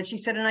 And she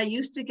said, and I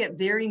used to get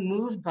very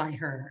moved by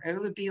her. It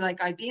would be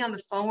like, I'd be on the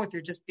phone with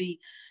her, just be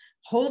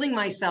holding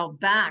myself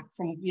back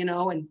from,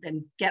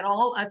 and get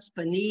all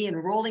utzpani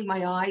and rolling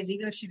my eyes,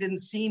 even if she didn't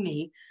see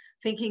me,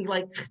 thinking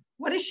like,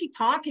 what is she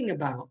talking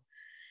about?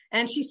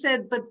 And she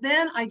said, but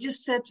then I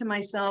just said to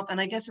myself, and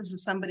I guess this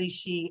is somebody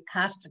she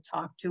has to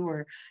talk to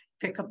or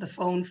pick up the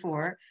phone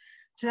for,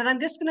 she said, I'm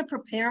just going to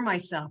prepare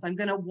myself. I'm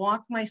going to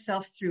walk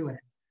myself through it.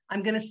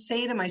 I'm going to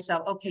say to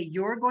myself, okay,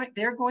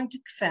 they're going to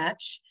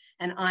fetch,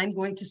 and I'm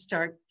going to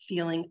start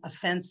feeling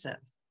offensive.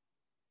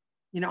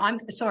 I'm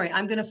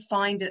going to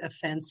find it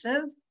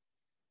offensive.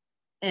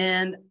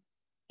 And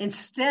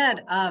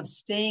instead of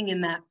staying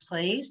in that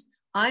place,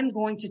 I'm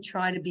going to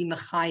try to be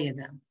mechaya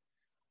them.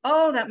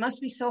 Oh, that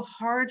must be so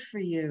hard for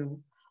you.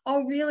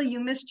 Oh, really? You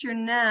missed your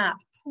nap.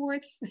 Poor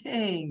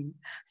thing.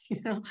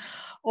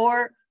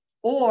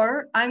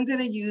 Or I'm going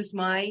to use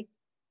my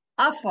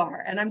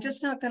afar, and I'm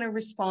just not going to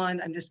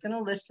respond. I'm just going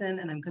to listen,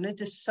 and I'm going to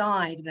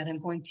decide that I'm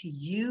going to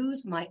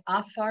use my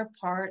afar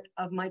part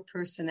of my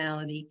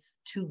personality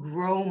to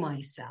grow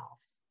myself.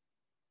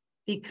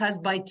 Because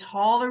by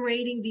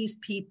tolerating these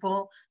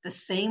people the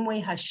same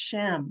way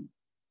Hashem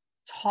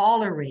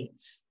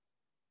tolerates,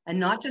 and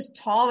not just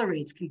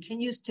tolerates,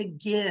 continues to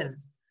give,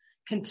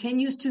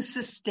 continues to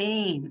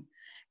sustain,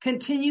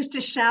 continues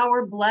to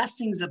shower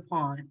blessings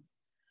upon,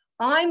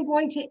 I'm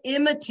going to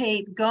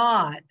imitate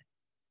God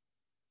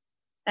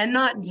and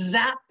not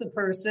zap the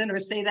person or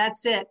say,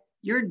 that's it,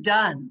 you're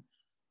done,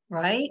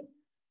 right?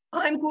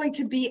 I'm going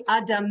to be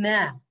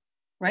Adameh,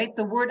 right?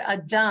 The word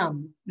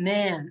Adam,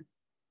 man,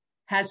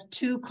 has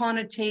two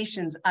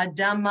connotations.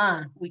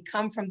 Adama, we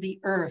come from the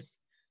earth,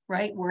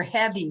 right? We're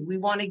heavy. We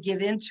want to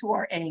give into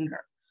our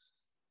anger.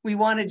 We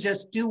want to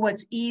just do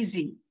what's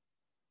easy.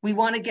 We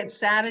want to get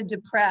sad and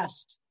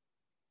depressed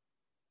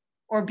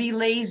or be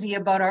lazy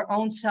about our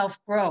own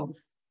self-growth.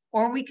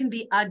 Or we can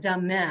be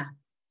Adameh.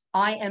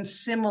 I am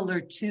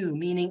similar to,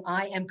 meaning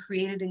I am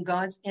created in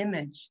God's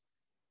image.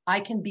 I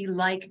can be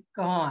like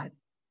God.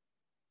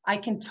 I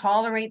can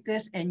tolerate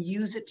this and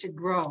use it to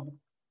grow.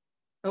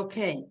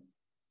 Okay.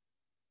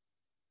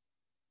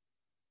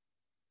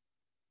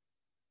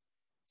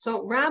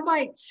 So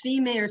Rabbi Tzvi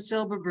Meir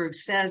Silberberg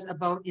says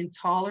about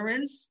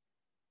intolerance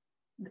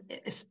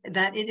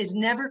that it is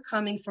never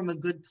coming from a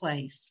good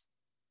place.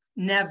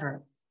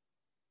 Never.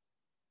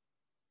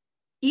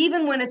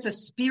 Even when it's a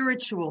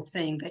spiritual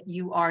thing that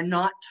you are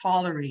not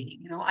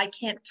tolerating. I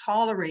can't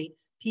tolerate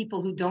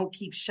people who don't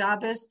keep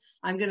Shabbos.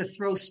 I'm going to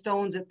throw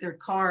stones at their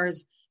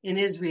cars in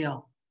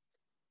Israel.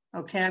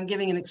 Okay, I'm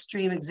giving an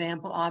extreme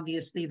example.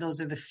 Obviously, those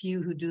are the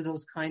few who do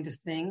those kind of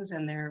things,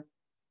 and they're,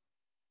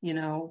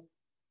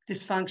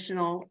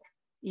 dysfunctional,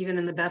 even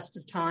in the best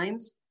of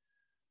times.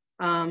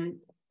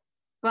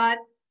 But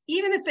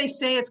even if they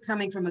say it's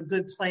coming from a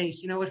good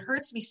place, it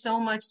hurts me so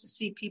much to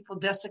see people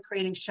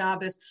desecrating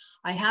Shabbos.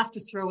 I have to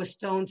throw a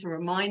stone to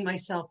remind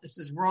myself this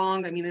is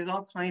wrong. I mean, there's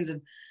all kinds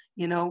of,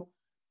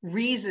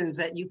 reasons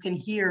that you can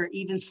hear,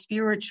 even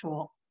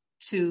spiritual,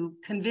 to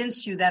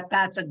convince you that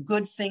that's a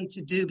good thing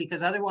to do,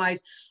 because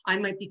otherwise I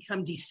might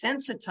become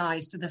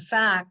desensitized to the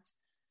fact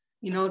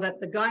that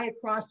the guy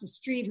across the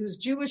street who's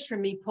Jewish from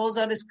me pulls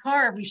out his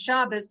car every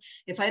Shabbos.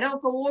 If I don't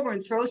go over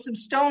and throw some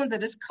stones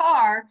at his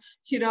car,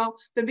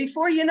 then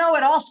before you know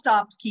it, I'll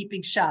stop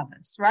keeping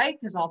Shabbos, right?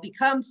 Because I'll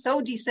become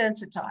so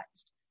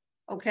desensitized,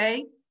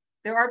 okay?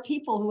 There are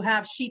people who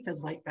have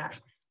shitas like that,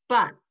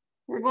 but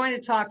we're going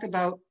to talk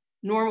about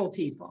normal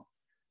people.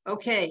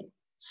 Okay,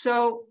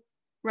 so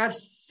Rav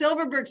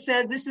Silberberg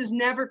says this is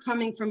never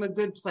coming from a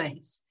good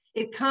place.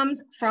 It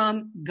comes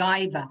from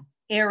gaiva,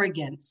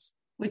 arrogance,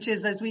 which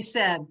is, as we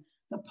said,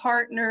 the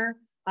partner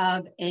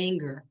of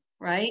anger,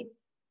 right?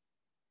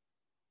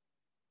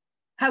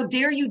 How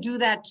dare you do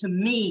that to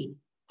me?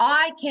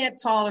 I can't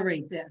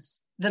tolerate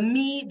this. The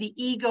me, the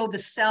ego, the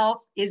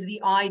self is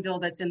the idol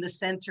that's in the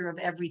center of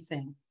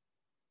everything,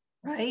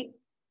 right?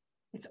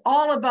 It's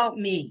all about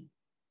me.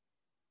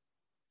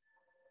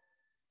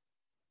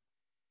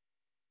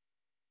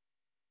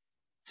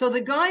 So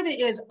the guy that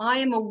is, I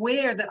am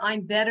aware that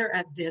I'm better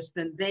at this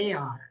than they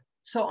are.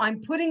 So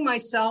I'm putting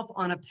myself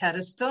on a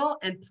pedestal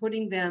and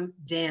putting them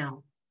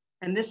down.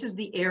 And this is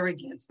the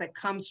arrogance that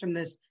comes from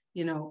this,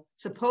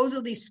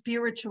 supposedly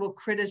spiritual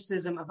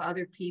criticism of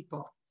other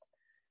people.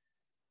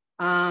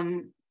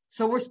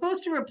 So we're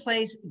supposed to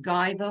replace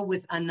Gaiva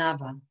with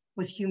Anava,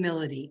 with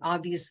humility.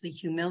 Obviously,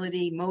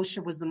 humility.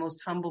 Moshe was the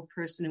most humble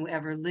person who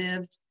ever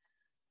lived.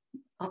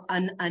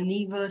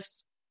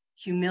 Anivus,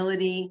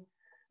 humility.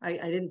 I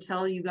didn't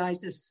tell you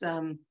guys this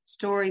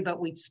story,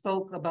 but we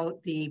spoke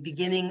about the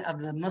beginning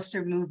of the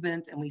Musar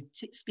movement, and we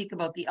speak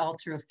about the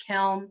Alter of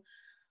Kelm,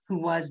 who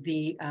was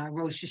the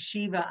Rosh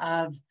Yeshiva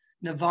of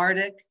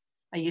Novardik,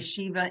 a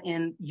yeshiva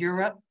in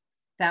Europe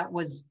that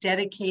was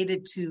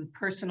dedicated to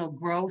personal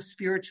growth,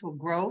 spiritual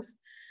growth.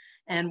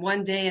 And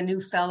one day a new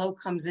fellow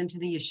comes into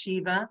the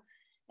yeshiva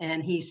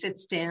and he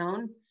sits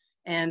down,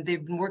 and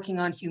they've been working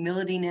on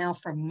humility now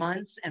for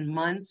months and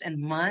months and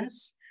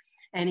months.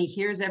 And he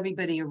hears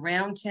everybody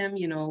around him,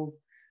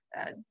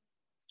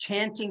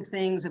 chanting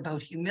things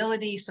about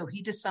humility. So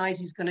he decides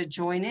he's going to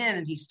join in,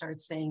 and he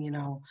starts saying,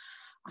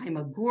 I'm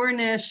a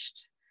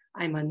Gornisht,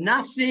 I'm a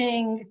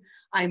nothing,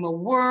 I'm a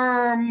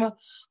worm,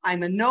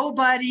 I'm a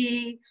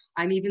nobody,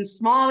 I'm even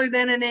smaller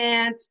than an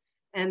ant.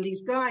 And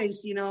these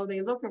guys,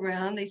 they look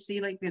around, they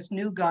see like this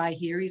new guy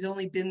here. He's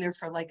only been there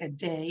for like a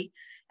day.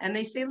 And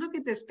they say, look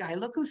at this guy.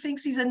 Look who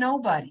thinks he's a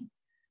nobody,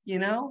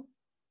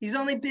 He's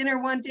only been here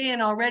one day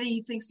and already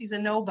he thinks he's a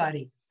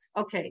nobody.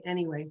 Okay,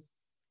 anyway,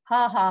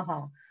 ha, ha,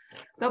 ha.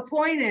 The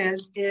point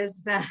is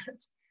that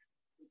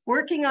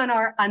working on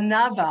our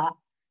anava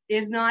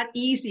is not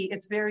easy.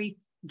 It's very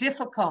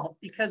difficult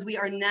because we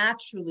are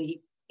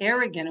naturally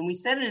arrogant. And we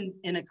said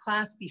in a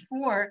class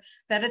before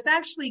that it's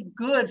actually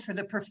good for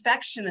the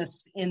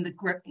perfectionists in the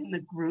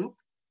group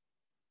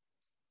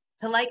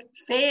to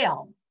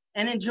fail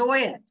and enjoy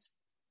it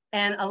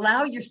and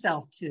allow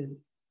yourself to.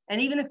 And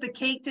even if the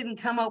cake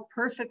didn't come out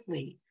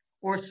perfectly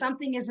or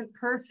something isn't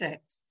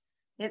perfect,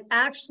 it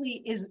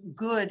actually is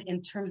good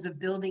in terms of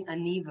building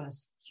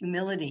anivas,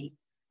 humility,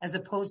 as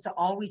opposed to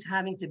always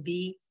having to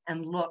be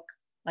and look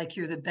like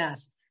you're the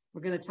best.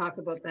 We're going to talk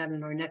about that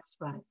in our next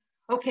slide.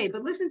 Okay,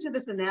 but listen to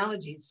this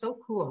analogy. It's so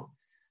cool.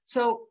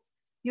 So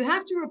you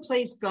have to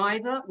replace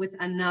Gaiva with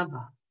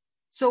Anava.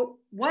 So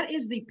what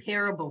is the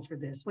parable for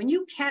this? When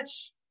you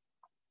catch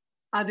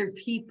other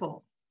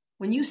people,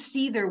 when you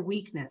see their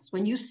weakness,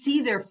 when you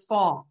see their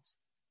fault,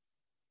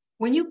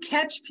 when you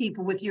catch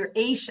people with your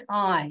Aish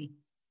eye,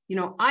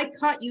 I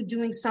caught you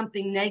doing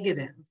something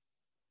negative.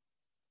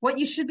 What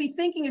you should be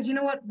thinking is,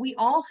 we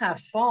all have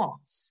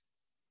faults,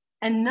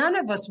 and none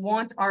of us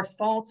want our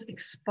faults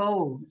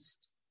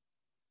exposed.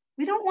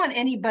 We don't want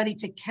anybody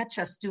to catch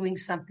us doing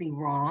something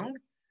wrong,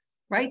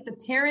 right? The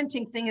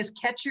parenting thing is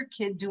catch your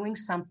kid doing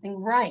something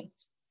right.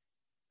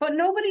 But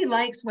nobody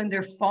likes when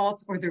their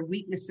faults or their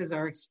weaknesses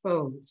are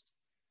exposed.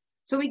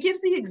 So he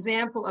gives the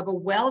example of a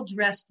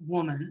well-dressed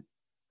woman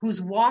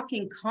who's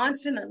walking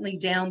confidently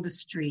down the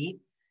street.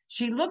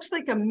 She looks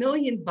like $1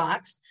 million,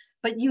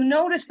 but you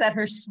notice that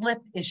her slip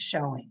is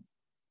showing.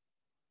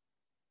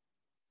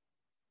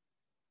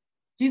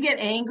 Do you get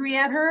angry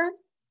at her?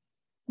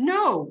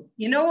 No.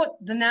 You know what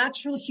the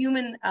natural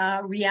human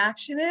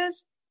reaction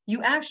is?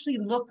 You actually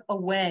look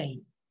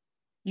away.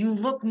 You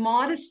look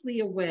modestly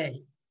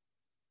away.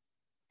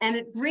 And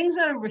it brings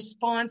out a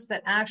response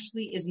that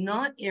actually is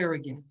not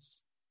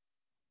arrogance.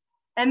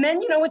 And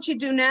then you know what you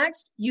do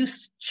next? You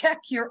check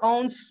your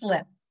own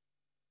slip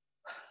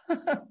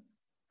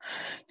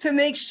to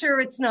make sure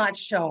it's not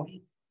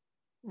showing,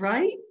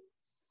 right?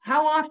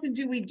 How often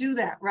do we do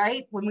that,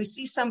 right? When we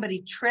see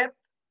somebody trip,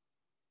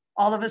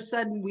 all of a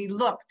sudden we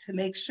look to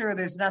make sure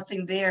there's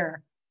nothing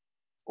there.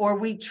 Or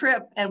we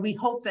trip and we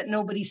hope that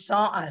nobody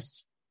saw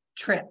us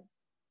trip.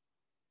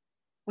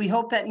 We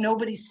hope that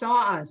nobody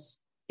saw us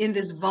in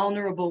this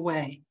vulnerable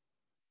way.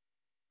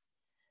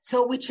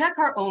 So we check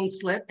our own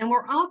slip and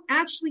we're all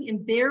actually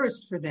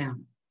embarrassed for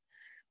them.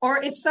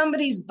 Or if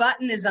somebody's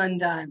button is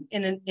undone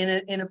in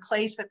a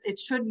place that it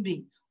shouldn't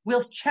be,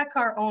 we'll check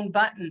our own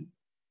button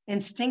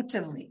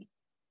instinctively.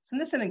 Isn't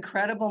this an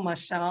incredible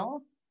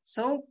mashal?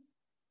 So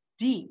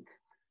deep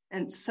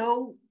and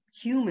so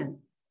human.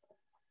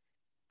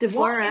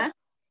 Devorah,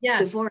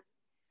 yes. Devorah,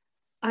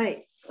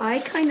 I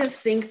kind of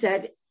think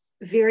that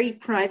very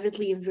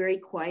privately and very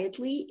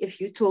quietly,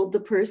 if you told the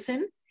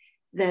person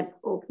that,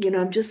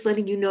 I'm just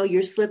letting you know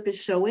your slip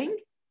is showing,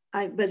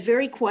 but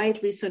very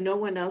quietly so no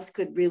one else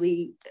could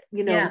really,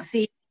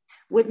 see,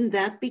 wouldn't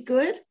that be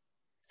good?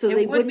 So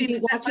they wouldn't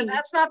be watching. But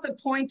that's not the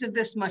point of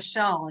this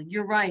mashal.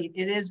 You're right.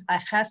 It is a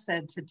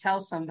chesed to tell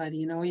somebody,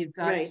 you've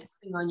got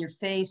something on your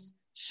face.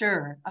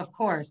 Sure, of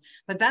course.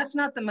 But that's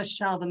not the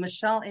mashal. The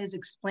mashal is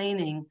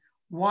explaining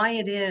why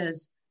it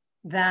is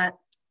that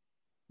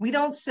we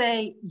don't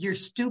say you're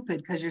stupid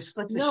because your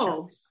slip is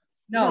showing.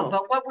 No,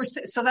 but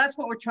so that's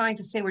what we're trying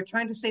to say. We're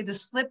trying to say the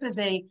slip is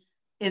a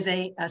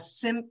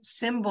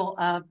symbol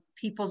of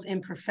people's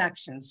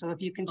imperfections. So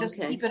if you can just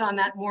keep it on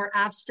that more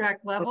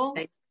abstract level.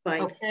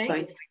 Fine.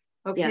 Okay.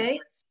 Yeah.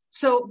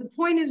 So the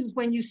point is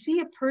when you see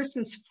a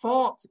person's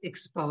fault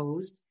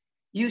exposed,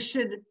 you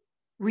should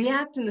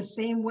react in the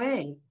same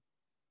way.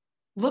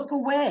 Look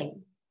away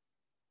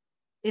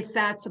if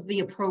that's the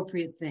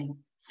appropriate thing.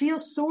 Feel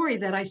sorry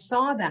that I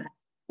saw that.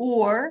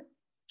 Or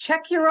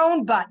check your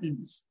own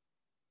buttons.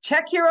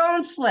 Check your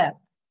own slip,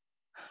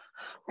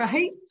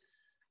 right?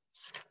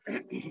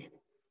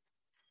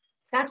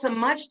 That's a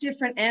much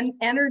different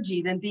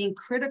energy than being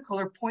critical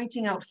or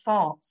pointing out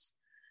faults.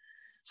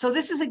 So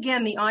this is,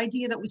 again, the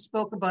idea that we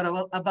spoke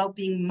about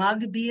being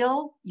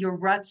magbil, your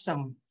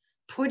ratzon,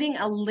 putting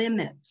a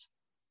limit,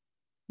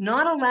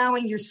 not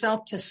allowing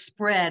yourself to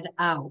spread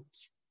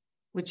out,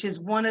 which is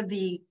one of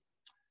the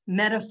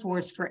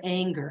metaphors for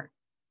anger,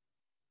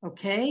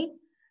 okay?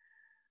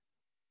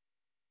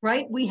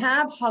 Right? We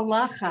have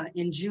halacha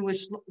in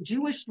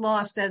Jewish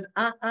law says,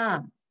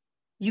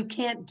 you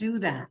can't do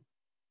that.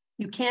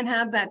 You can't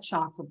have that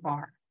chocolate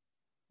bar,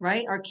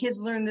 right? Our kids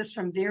learn this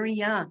from very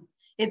young.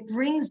 It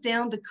brings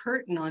down the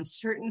curtain on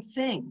certain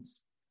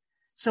things.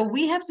 So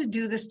we have to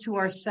do this to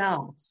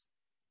ourselves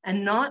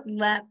and not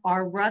let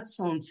our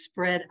ratzon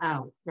spread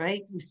out,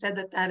 right? We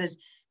said that is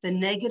the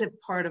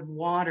negative part of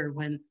water,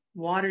 when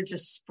water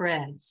just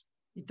spreads.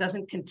 It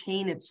doesn't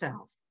contain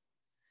itself.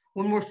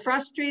 When we're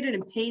frustrated,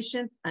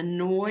 impatient,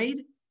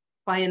 annoyed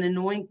by an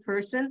annoying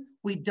person,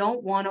 we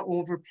don't want to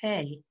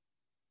overpay.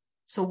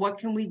 So what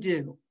can we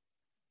do?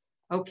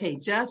 Okay,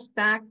 just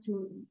back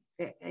to,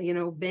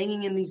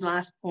 banging in these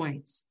last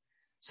points.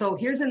 So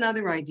here's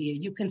another idea.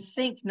 You can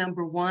think,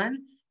 number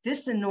one,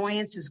 this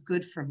annoyance is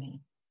good for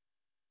me.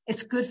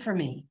 It's good for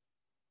me.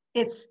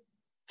 It's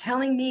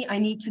telling me I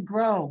need to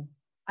grow.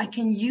 I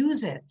can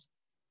use it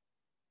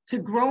to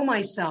grow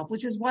myself,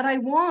 which is what I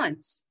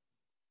want,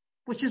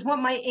 which is what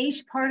my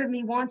Aish part of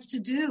me wants to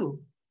do.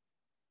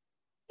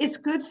 It's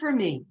good for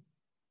me,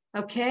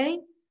 okay?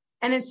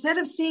 And instead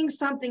of seeing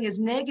something as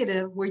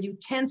negative where you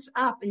tense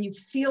up and you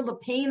feel the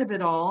pain of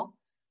it all,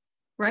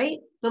 right?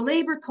 The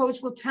labor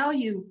coach will tell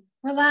you,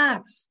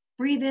 relax,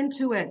 breathe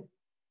into it.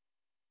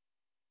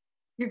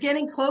 You're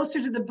getting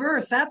closer to the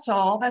birth, that's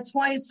all. That's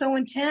why it's so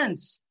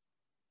intense.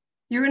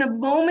 You're in a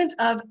moment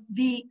of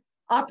the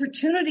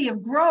opportunity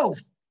of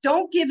growth.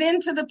 Don't give in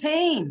to the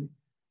pain.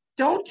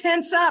 Don't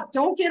tense up.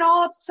 Don't get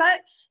all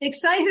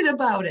excited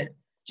about it.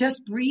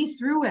 Just breathe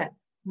through it.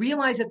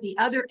 Realize at the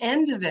other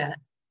end of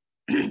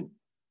it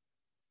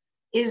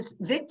is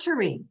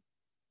victory,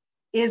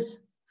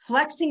 is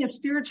flexing a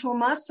spiritual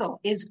muscle,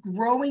 is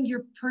growing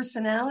your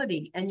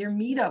personality and your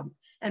midot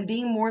and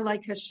being more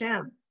like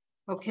Hashem,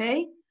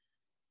 okay?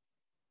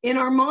 In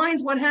our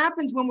minds, what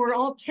happens when we're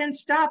all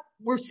tensed up?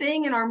 We're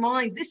saying in our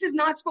minds, this is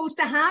not supposed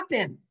to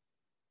happen.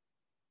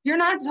 You're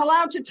not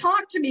allowed to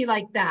talk to me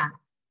like that.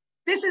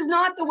 This is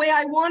not the way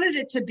I wanted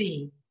it to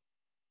be.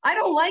 I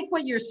don't like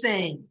what you're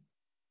saying,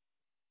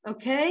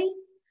 okay?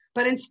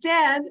 But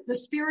instead, the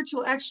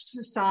spiritual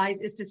exercise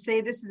is to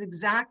say this is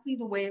exactly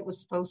the way it was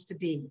supposed to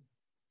be.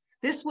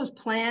 This was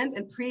planned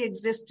and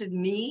pre-existed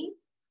me,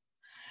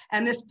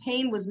 and this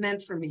pain was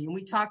meant for me. And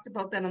we talked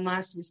about that in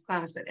last week's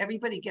class, that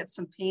everybody gets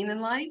some pain in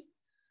life.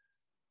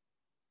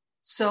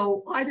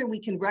 So either we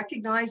can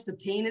recognize the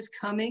pain is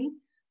coming,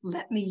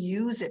 let me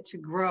use it to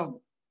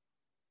grow.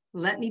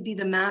 Let me be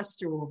the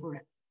master over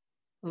it.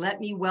 Let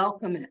me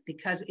welcome it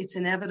because it's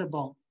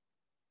inevitable.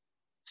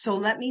 So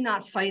let me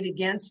not fight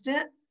against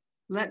it.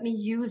 Let me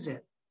use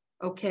it.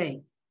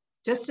 Okay,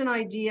 just an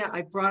idea.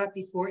 I brought it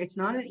before. It's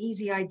not an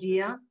easy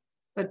idea,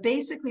 but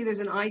basically there's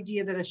an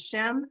idea that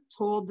Hashem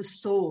told the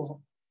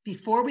soul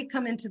before we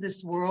come into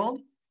this world,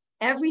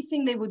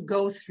 everything they would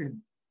go through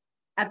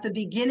at the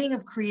beginning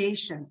of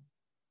creation,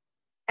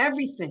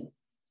 everything,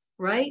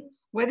 right?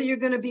 Whether you're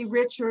going to be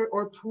rich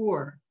or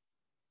poor,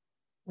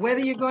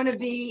 whether you're going to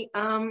be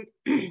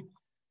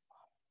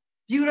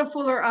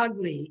beautiful or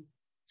ugly,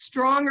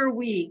 strong or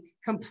weak,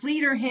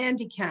 complete or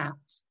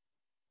handicapped.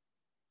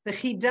 The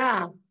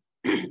Chidah,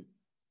 a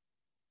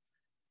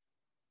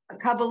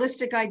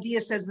Kabbalistic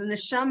idea, says the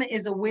neshama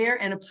is aware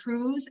and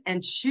approves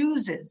and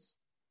chooses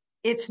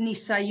its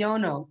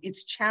nisayono,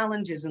 its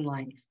challenges in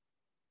life,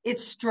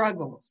 its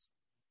struggles.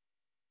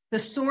 The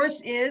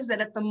source is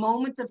that at the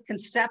moment of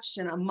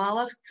conception, a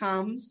malach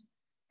comes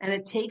and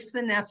it takes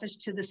the nefesh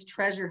to this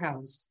treasure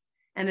house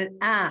and it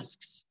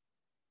asks,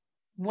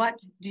 what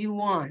do you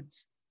want?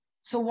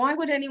 So why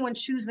would anyone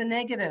choose the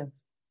negative?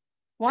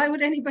 Why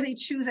would anybody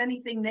choose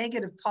anything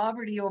negative,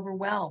 poverty over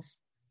wealth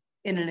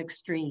in an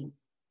extreme?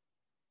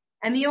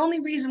 And the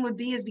only reason would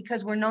be is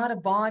because we're not a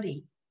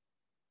body.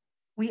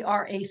 We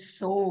are a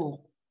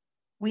soul.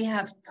 We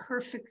have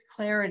perfect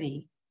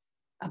clarity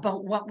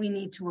about what we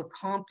need to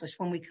accomplish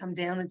when we come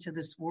down into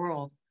this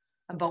world,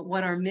 about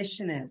what our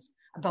mission is,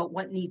 about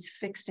what needs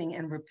fixing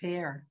and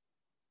repair.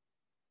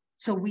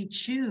 So we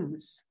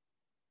choose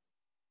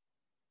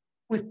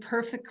with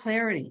perfect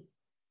clarity.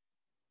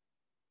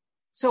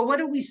 So what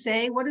do we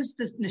say? What does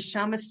the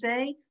neshama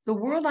say? The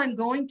world I'm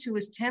going to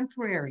is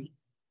temporary.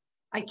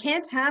 I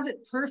can't have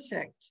it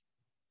perfect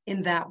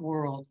in that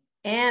world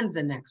and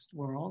the next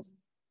world.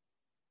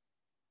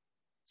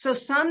 So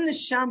some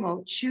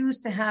neshama choose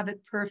to have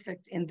it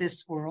perfect in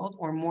this world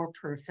or more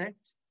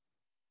perfect.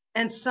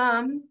 And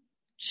some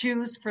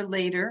choose for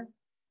later.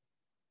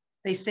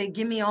 They say,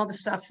 give me all the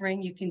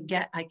suffering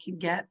I can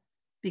get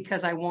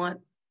because I want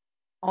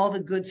all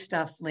the good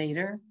stuff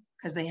later,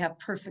 because they have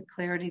perfect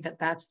clarity that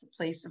that's the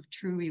place of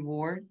true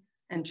reward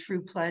and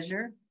true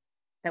pleasure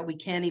that we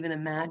can't even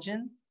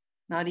imagine.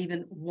 Not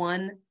even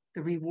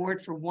the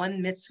reward for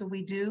one mitzvah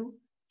we do,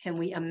 can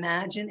we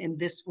imagine in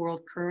this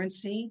world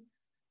currency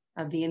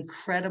of the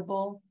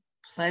incredible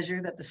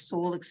pleasure that the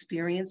soul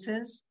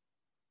experiences.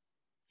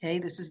 Okay,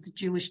 this is the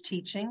Jewish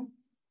teaching.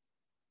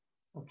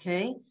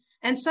 Okay,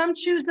 and some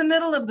choose the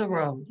middle of the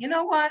road. You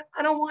know what?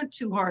 I don't want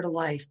too hard a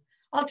life.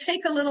 I'll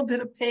take a little bit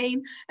of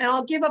pain and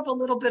I'll give up a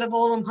little bit of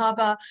olam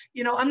haba.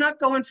 You know, I'm not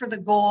going for the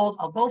gold.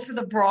 I'll go for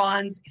the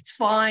bronze. It's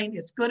fine.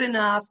 It's good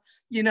enough.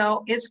 You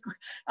know,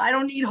 I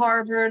don't need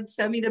Harvard.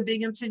 Send me to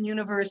Binghamton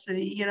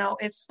University. You know,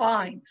 it's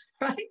fine,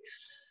 right?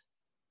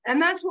 And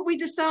that's what we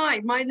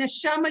decide. My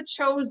neshama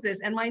chose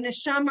this and my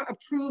neshama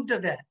approved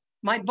of it.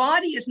 My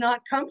body is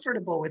not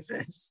comfortable with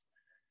this.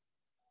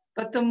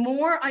 But the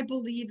more I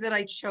believe that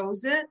I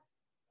chose it,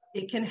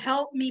 it can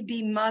help me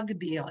be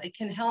magbil. It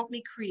can help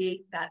me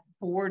create that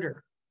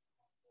border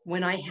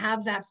when I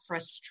have that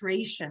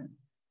frustration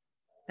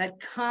that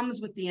comes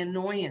with the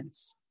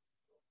annoyance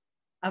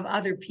of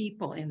other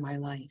people in my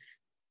life.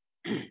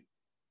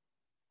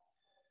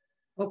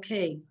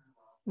 Okay,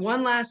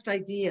 one last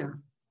idea.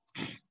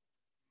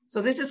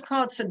 So this is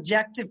called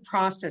subjective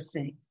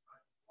processing.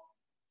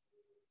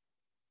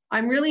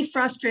 I'm really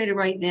frustrated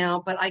right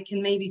now, but I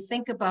can maybe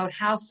think about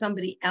how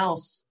somebody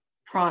else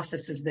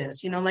processes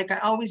this. You know, like I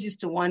always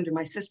used to wonder,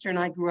 my sister and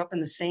I grew up in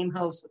the same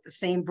house with the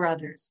same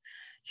brothers,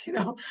 you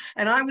know,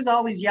 and I was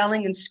always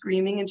yelling and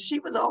screaming and she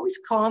was always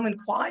calm and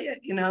quiet,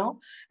 you know,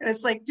 and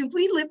it's like, did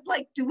we live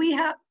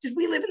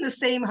in the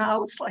same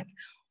house? Like,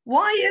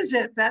 why is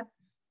it that,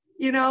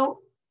 you know,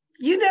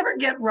 you never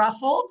get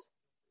ruffled,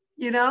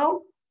 you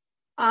know?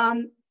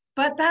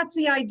 But that's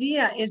the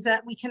idea, is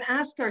that we can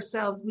ask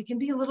ourselves, we can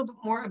be a little bit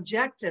more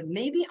objective.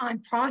 Maybe I'm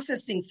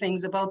processing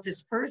things about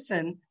this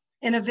person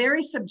in a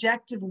very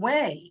subjective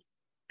way.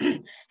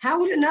 How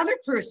would another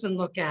person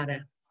look at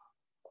it?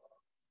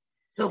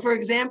 So for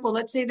example,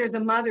 let's say there's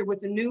a mother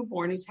with a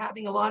newborn who's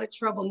having a lot of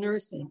trouble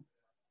nursing.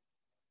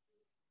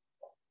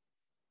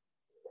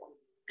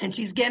 And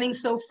she's getting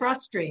so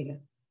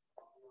frustrated.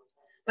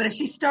 But if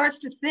she starts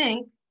to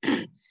think,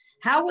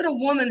 how would a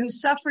woman who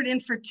suffered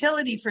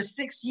infertility for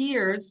 6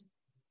 years,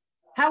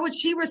 how would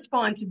she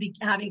respond to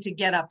having to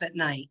get up at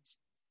night?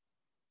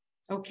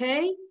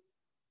 Okay?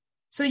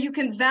 So you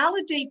can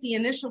validate the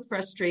initial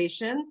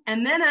frustration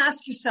and then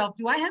ask yourself,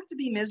 do I have to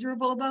be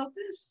miserable about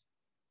this?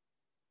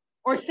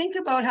 Or think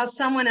about how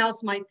someone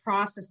else might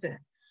process it.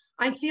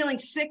 I'm feeling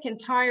sick and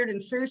tired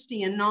and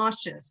thirsty and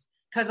nauseous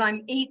because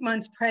I'm 8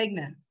 months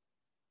pregnant.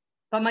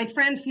 But my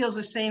friend feels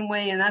the same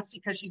way, and that's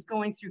because she's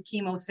going through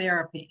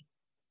chemotherapy.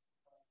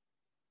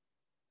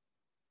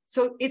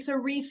 So it's a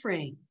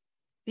reframe,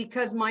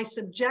 because my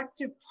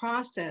subjective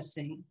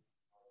processing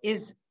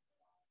is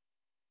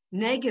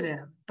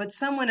negative, but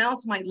someone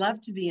else might love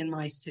to be in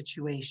my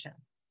situation.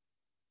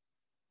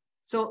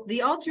 So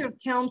the Altar of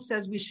Kelm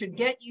says we should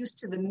get used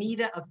to the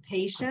Midah of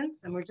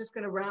patience, and we're just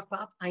going to wrap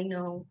up. I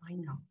know.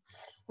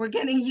 We're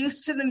getting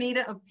used to the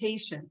Midah of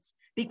patience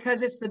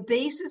because it's the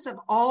basis of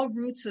all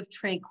roots of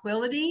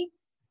tranquility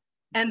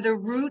and the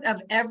root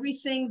of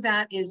everything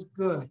that is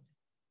good.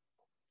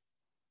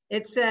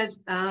 It says,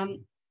 Zeh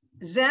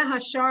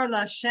hashar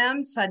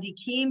l'Hashem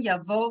tzadikim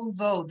yavo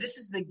uvo. This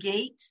is the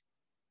gate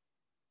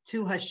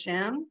to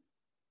Hashem.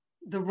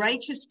 The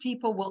righteous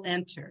people will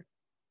enter.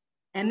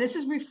 And this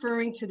is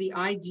referring to the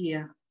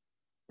idea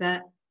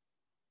that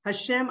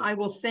Hashem, I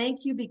will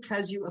thank you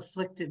because you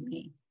afflicted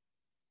me.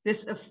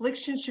 This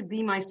affliction should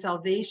be my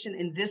salvation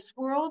in this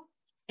world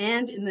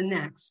and in the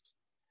next.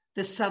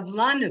 The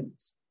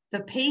savlanut,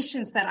 the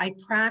patience that I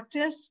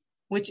practice,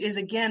 which is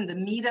again the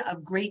Midah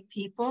of great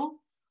people,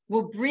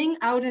 will bring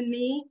out in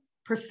me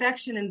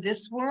perfection in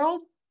this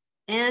world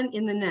and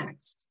in the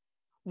next.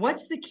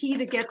 What's the key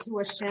to get to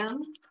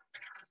Hashem?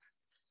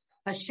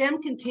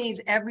 Hashem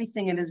contains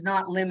everything and is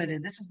not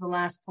limited. This is the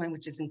last point,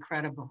 which is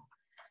incredible.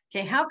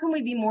 Okay, how can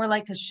we be more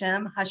like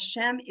Hashem?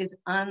 Hashem is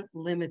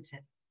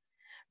unlimited.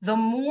 The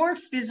more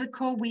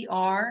physical we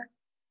are,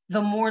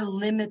 the more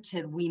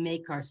limited we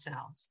make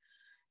ourselves.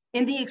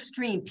 In the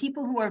extreme,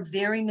 people who are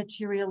very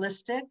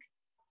materialistic,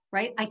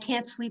 right? I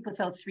can't sleep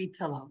without 3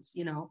 pillows,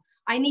 you know.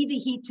 I need the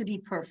heat to be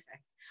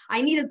perfect.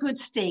 I need a good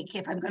steak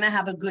if I'm going to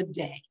have a good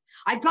day.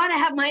 I've got to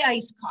have my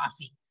iced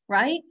coffee,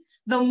 right?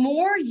 The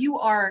more you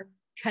are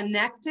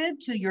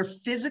connected to your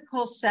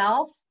physical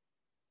self,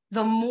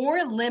 the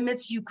more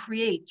limits you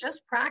create.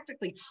 Just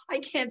practically, I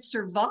can't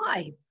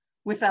survive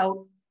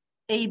without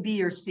A,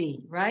 B, or C,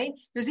 right?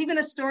 There's even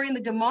a story in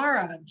the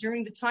Gemara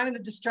during the time of the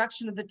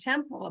destruction of the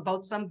temple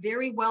about some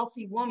very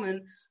wealthy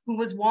woman who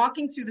was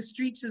walking through the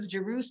streets of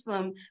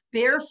Jerusalem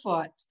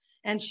barefoot,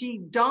 and she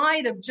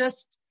died of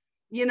just,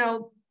 you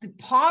know, the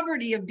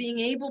poverty of being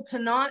able to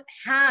not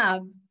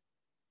have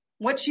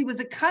what she was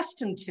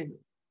accustomed to.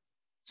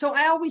 So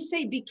I always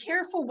say, be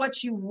careful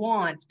what you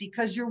want,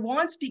 because your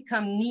wants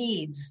become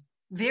needs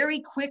very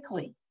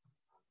quickly.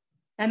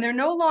 And they're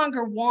no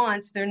longer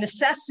wants, they're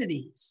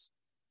necessities.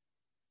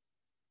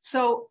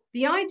 So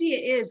the idea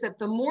is that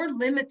the more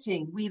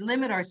limiting we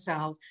limit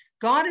ourselves,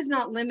 God is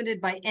not limited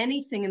by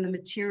anything in the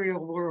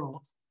material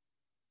world,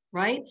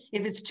 right?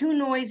 If it's too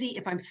noisy,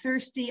 if I'm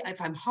thirsty,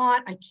 if I'm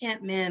hot, I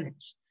can't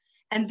manage.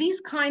 And these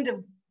kind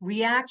of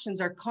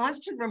reactions are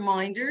constant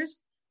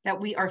reminders that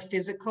we are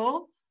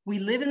physical. We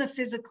live in a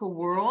physical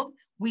world.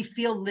 We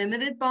feel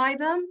limited by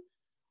them.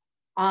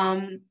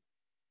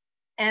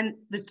 And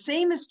the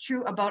same is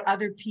true about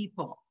other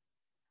people.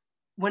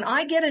 When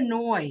I get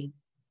annoyed,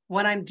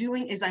 what I'm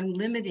doing is I'm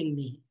limiting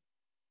me.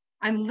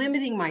 I'm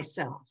limiting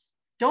myself.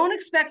 Don't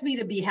expect me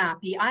to be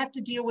happy. I have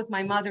to deal with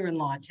my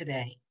mother-in-law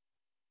today.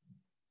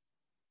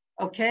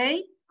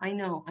 Okay? I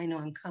know,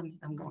 I'm coming,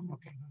 I'm going,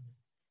 okay.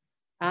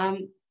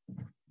 I'm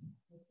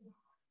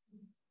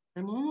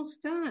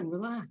almost done,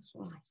 relax.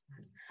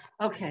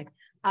 Okay,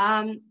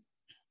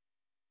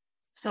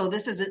 so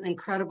this is an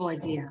incredible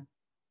idea.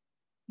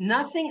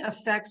 Nothing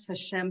affects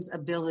Hashem's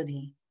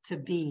ability to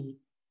be.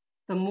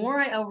 The more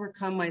I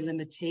overcome my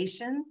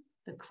limitation,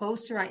 the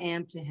closer I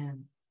am to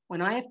him.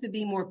 When I have to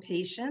be more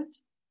patient,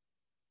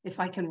 if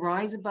I can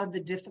rise above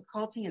the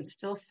difficulty and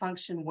still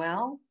function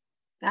well,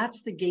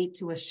 that's the gate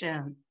to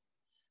Hashem.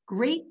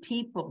 Great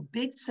people,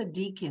 big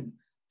tzaddikim,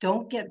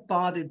 don't get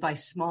bothered by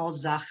small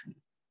zachem.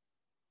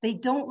 They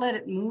don't let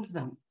it move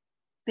them.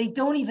 They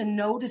don't even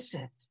notice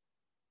it.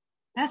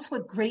 That's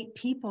what great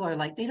people are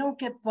like. They don't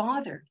get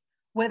bothered,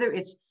 whether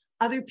it's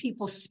other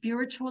people's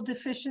spiritual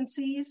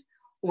deficiencies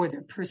or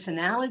their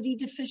personality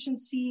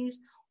deficiencies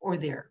or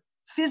their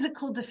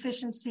physical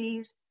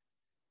deficiencies.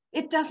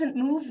 It doesn't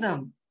move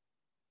them.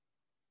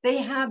 They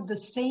have the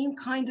same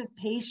kind of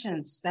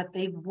patience that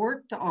they've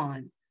worked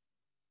on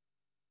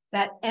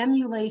that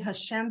emulate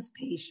Hashem's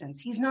patience.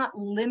 He's not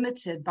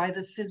limited by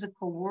the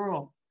physical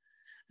world.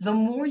 The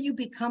more you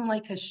become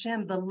like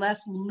Hashem, the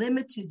less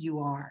limited you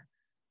are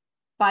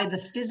by the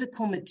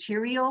physical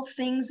material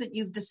things that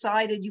you've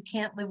decided you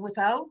can't live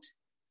without,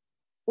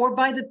 or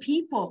by the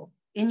people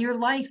in your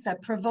life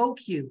that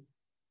provoke you,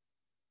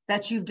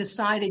 that you've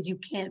decided you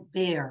can't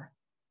bear.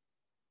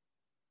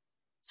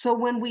 So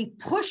when we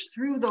push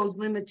through those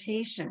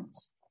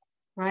limitations,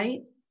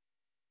 right?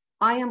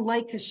 I am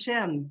like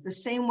Hashem, the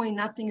same way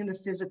nothing in the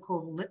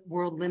physical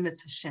world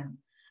limits Hashem.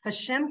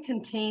 Hashem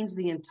contains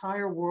the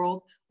entire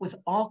world with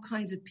all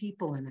kinds of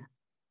people in it.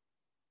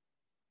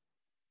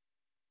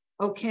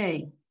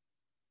 Okay,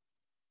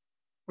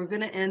 we're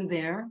going to end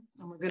there,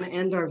 and we're going to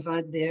end our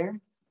VUD there.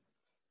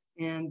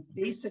 And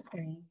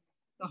basically,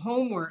 the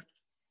homework,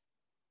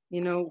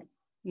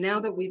 now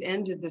that we've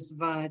ended this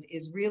VUD,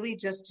 is really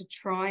just to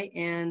try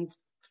and,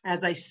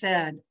 as I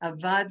said, a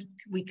VUD,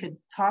 we could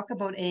talk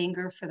about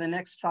anger for the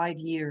next 5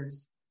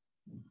 years.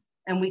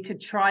 And we could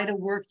try to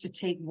work to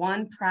take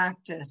one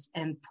practice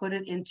and put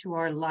it into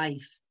our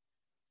life.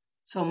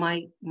 So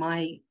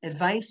my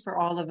advice for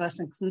all of us,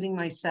 including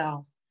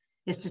myself,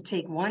 is to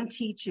take one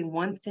teaching,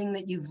 one thing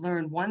that you've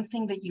learned, one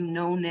thing that you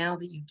know now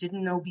that you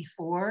didn't know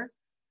before,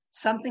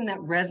 something that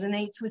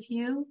resonates with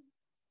you,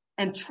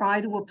 and try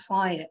to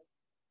apply it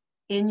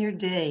in your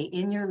day,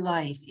 in your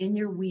life, in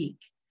your week,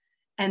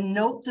 and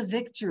note the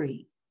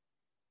victory.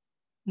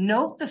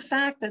 Note the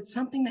fact that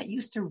something that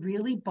used to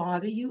really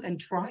bother you and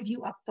drive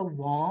you up the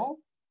wall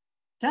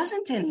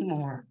doesn't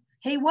anymore.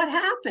 Hey, what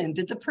happened?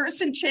 Did the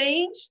person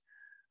change?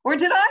 Or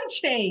did I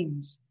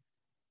change?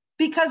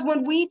 Because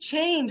when we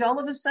change, all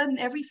of a sudden,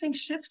 everything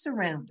shifts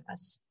around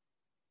us.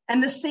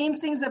 And the same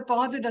things that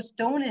bothered us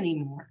don't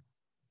anymore.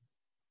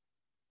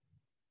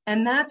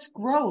 And that's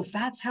growth.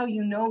 That's how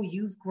you know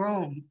you've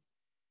grown.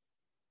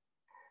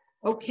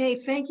 Okay,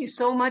 thank you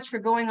so much for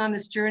going on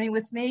this journey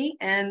with me.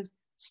 And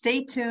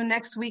stay tuned.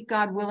 Next week,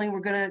 God willing, we're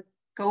going to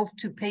go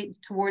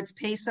towards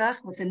Pesach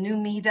with a new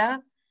Midah.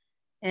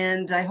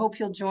 And I hope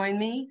you'll join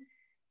me.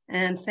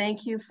 And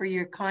thank you for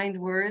your kind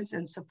words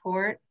and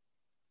support.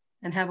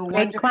 And have a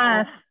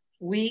wonderful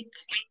week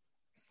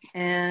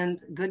and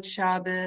good Shabbos.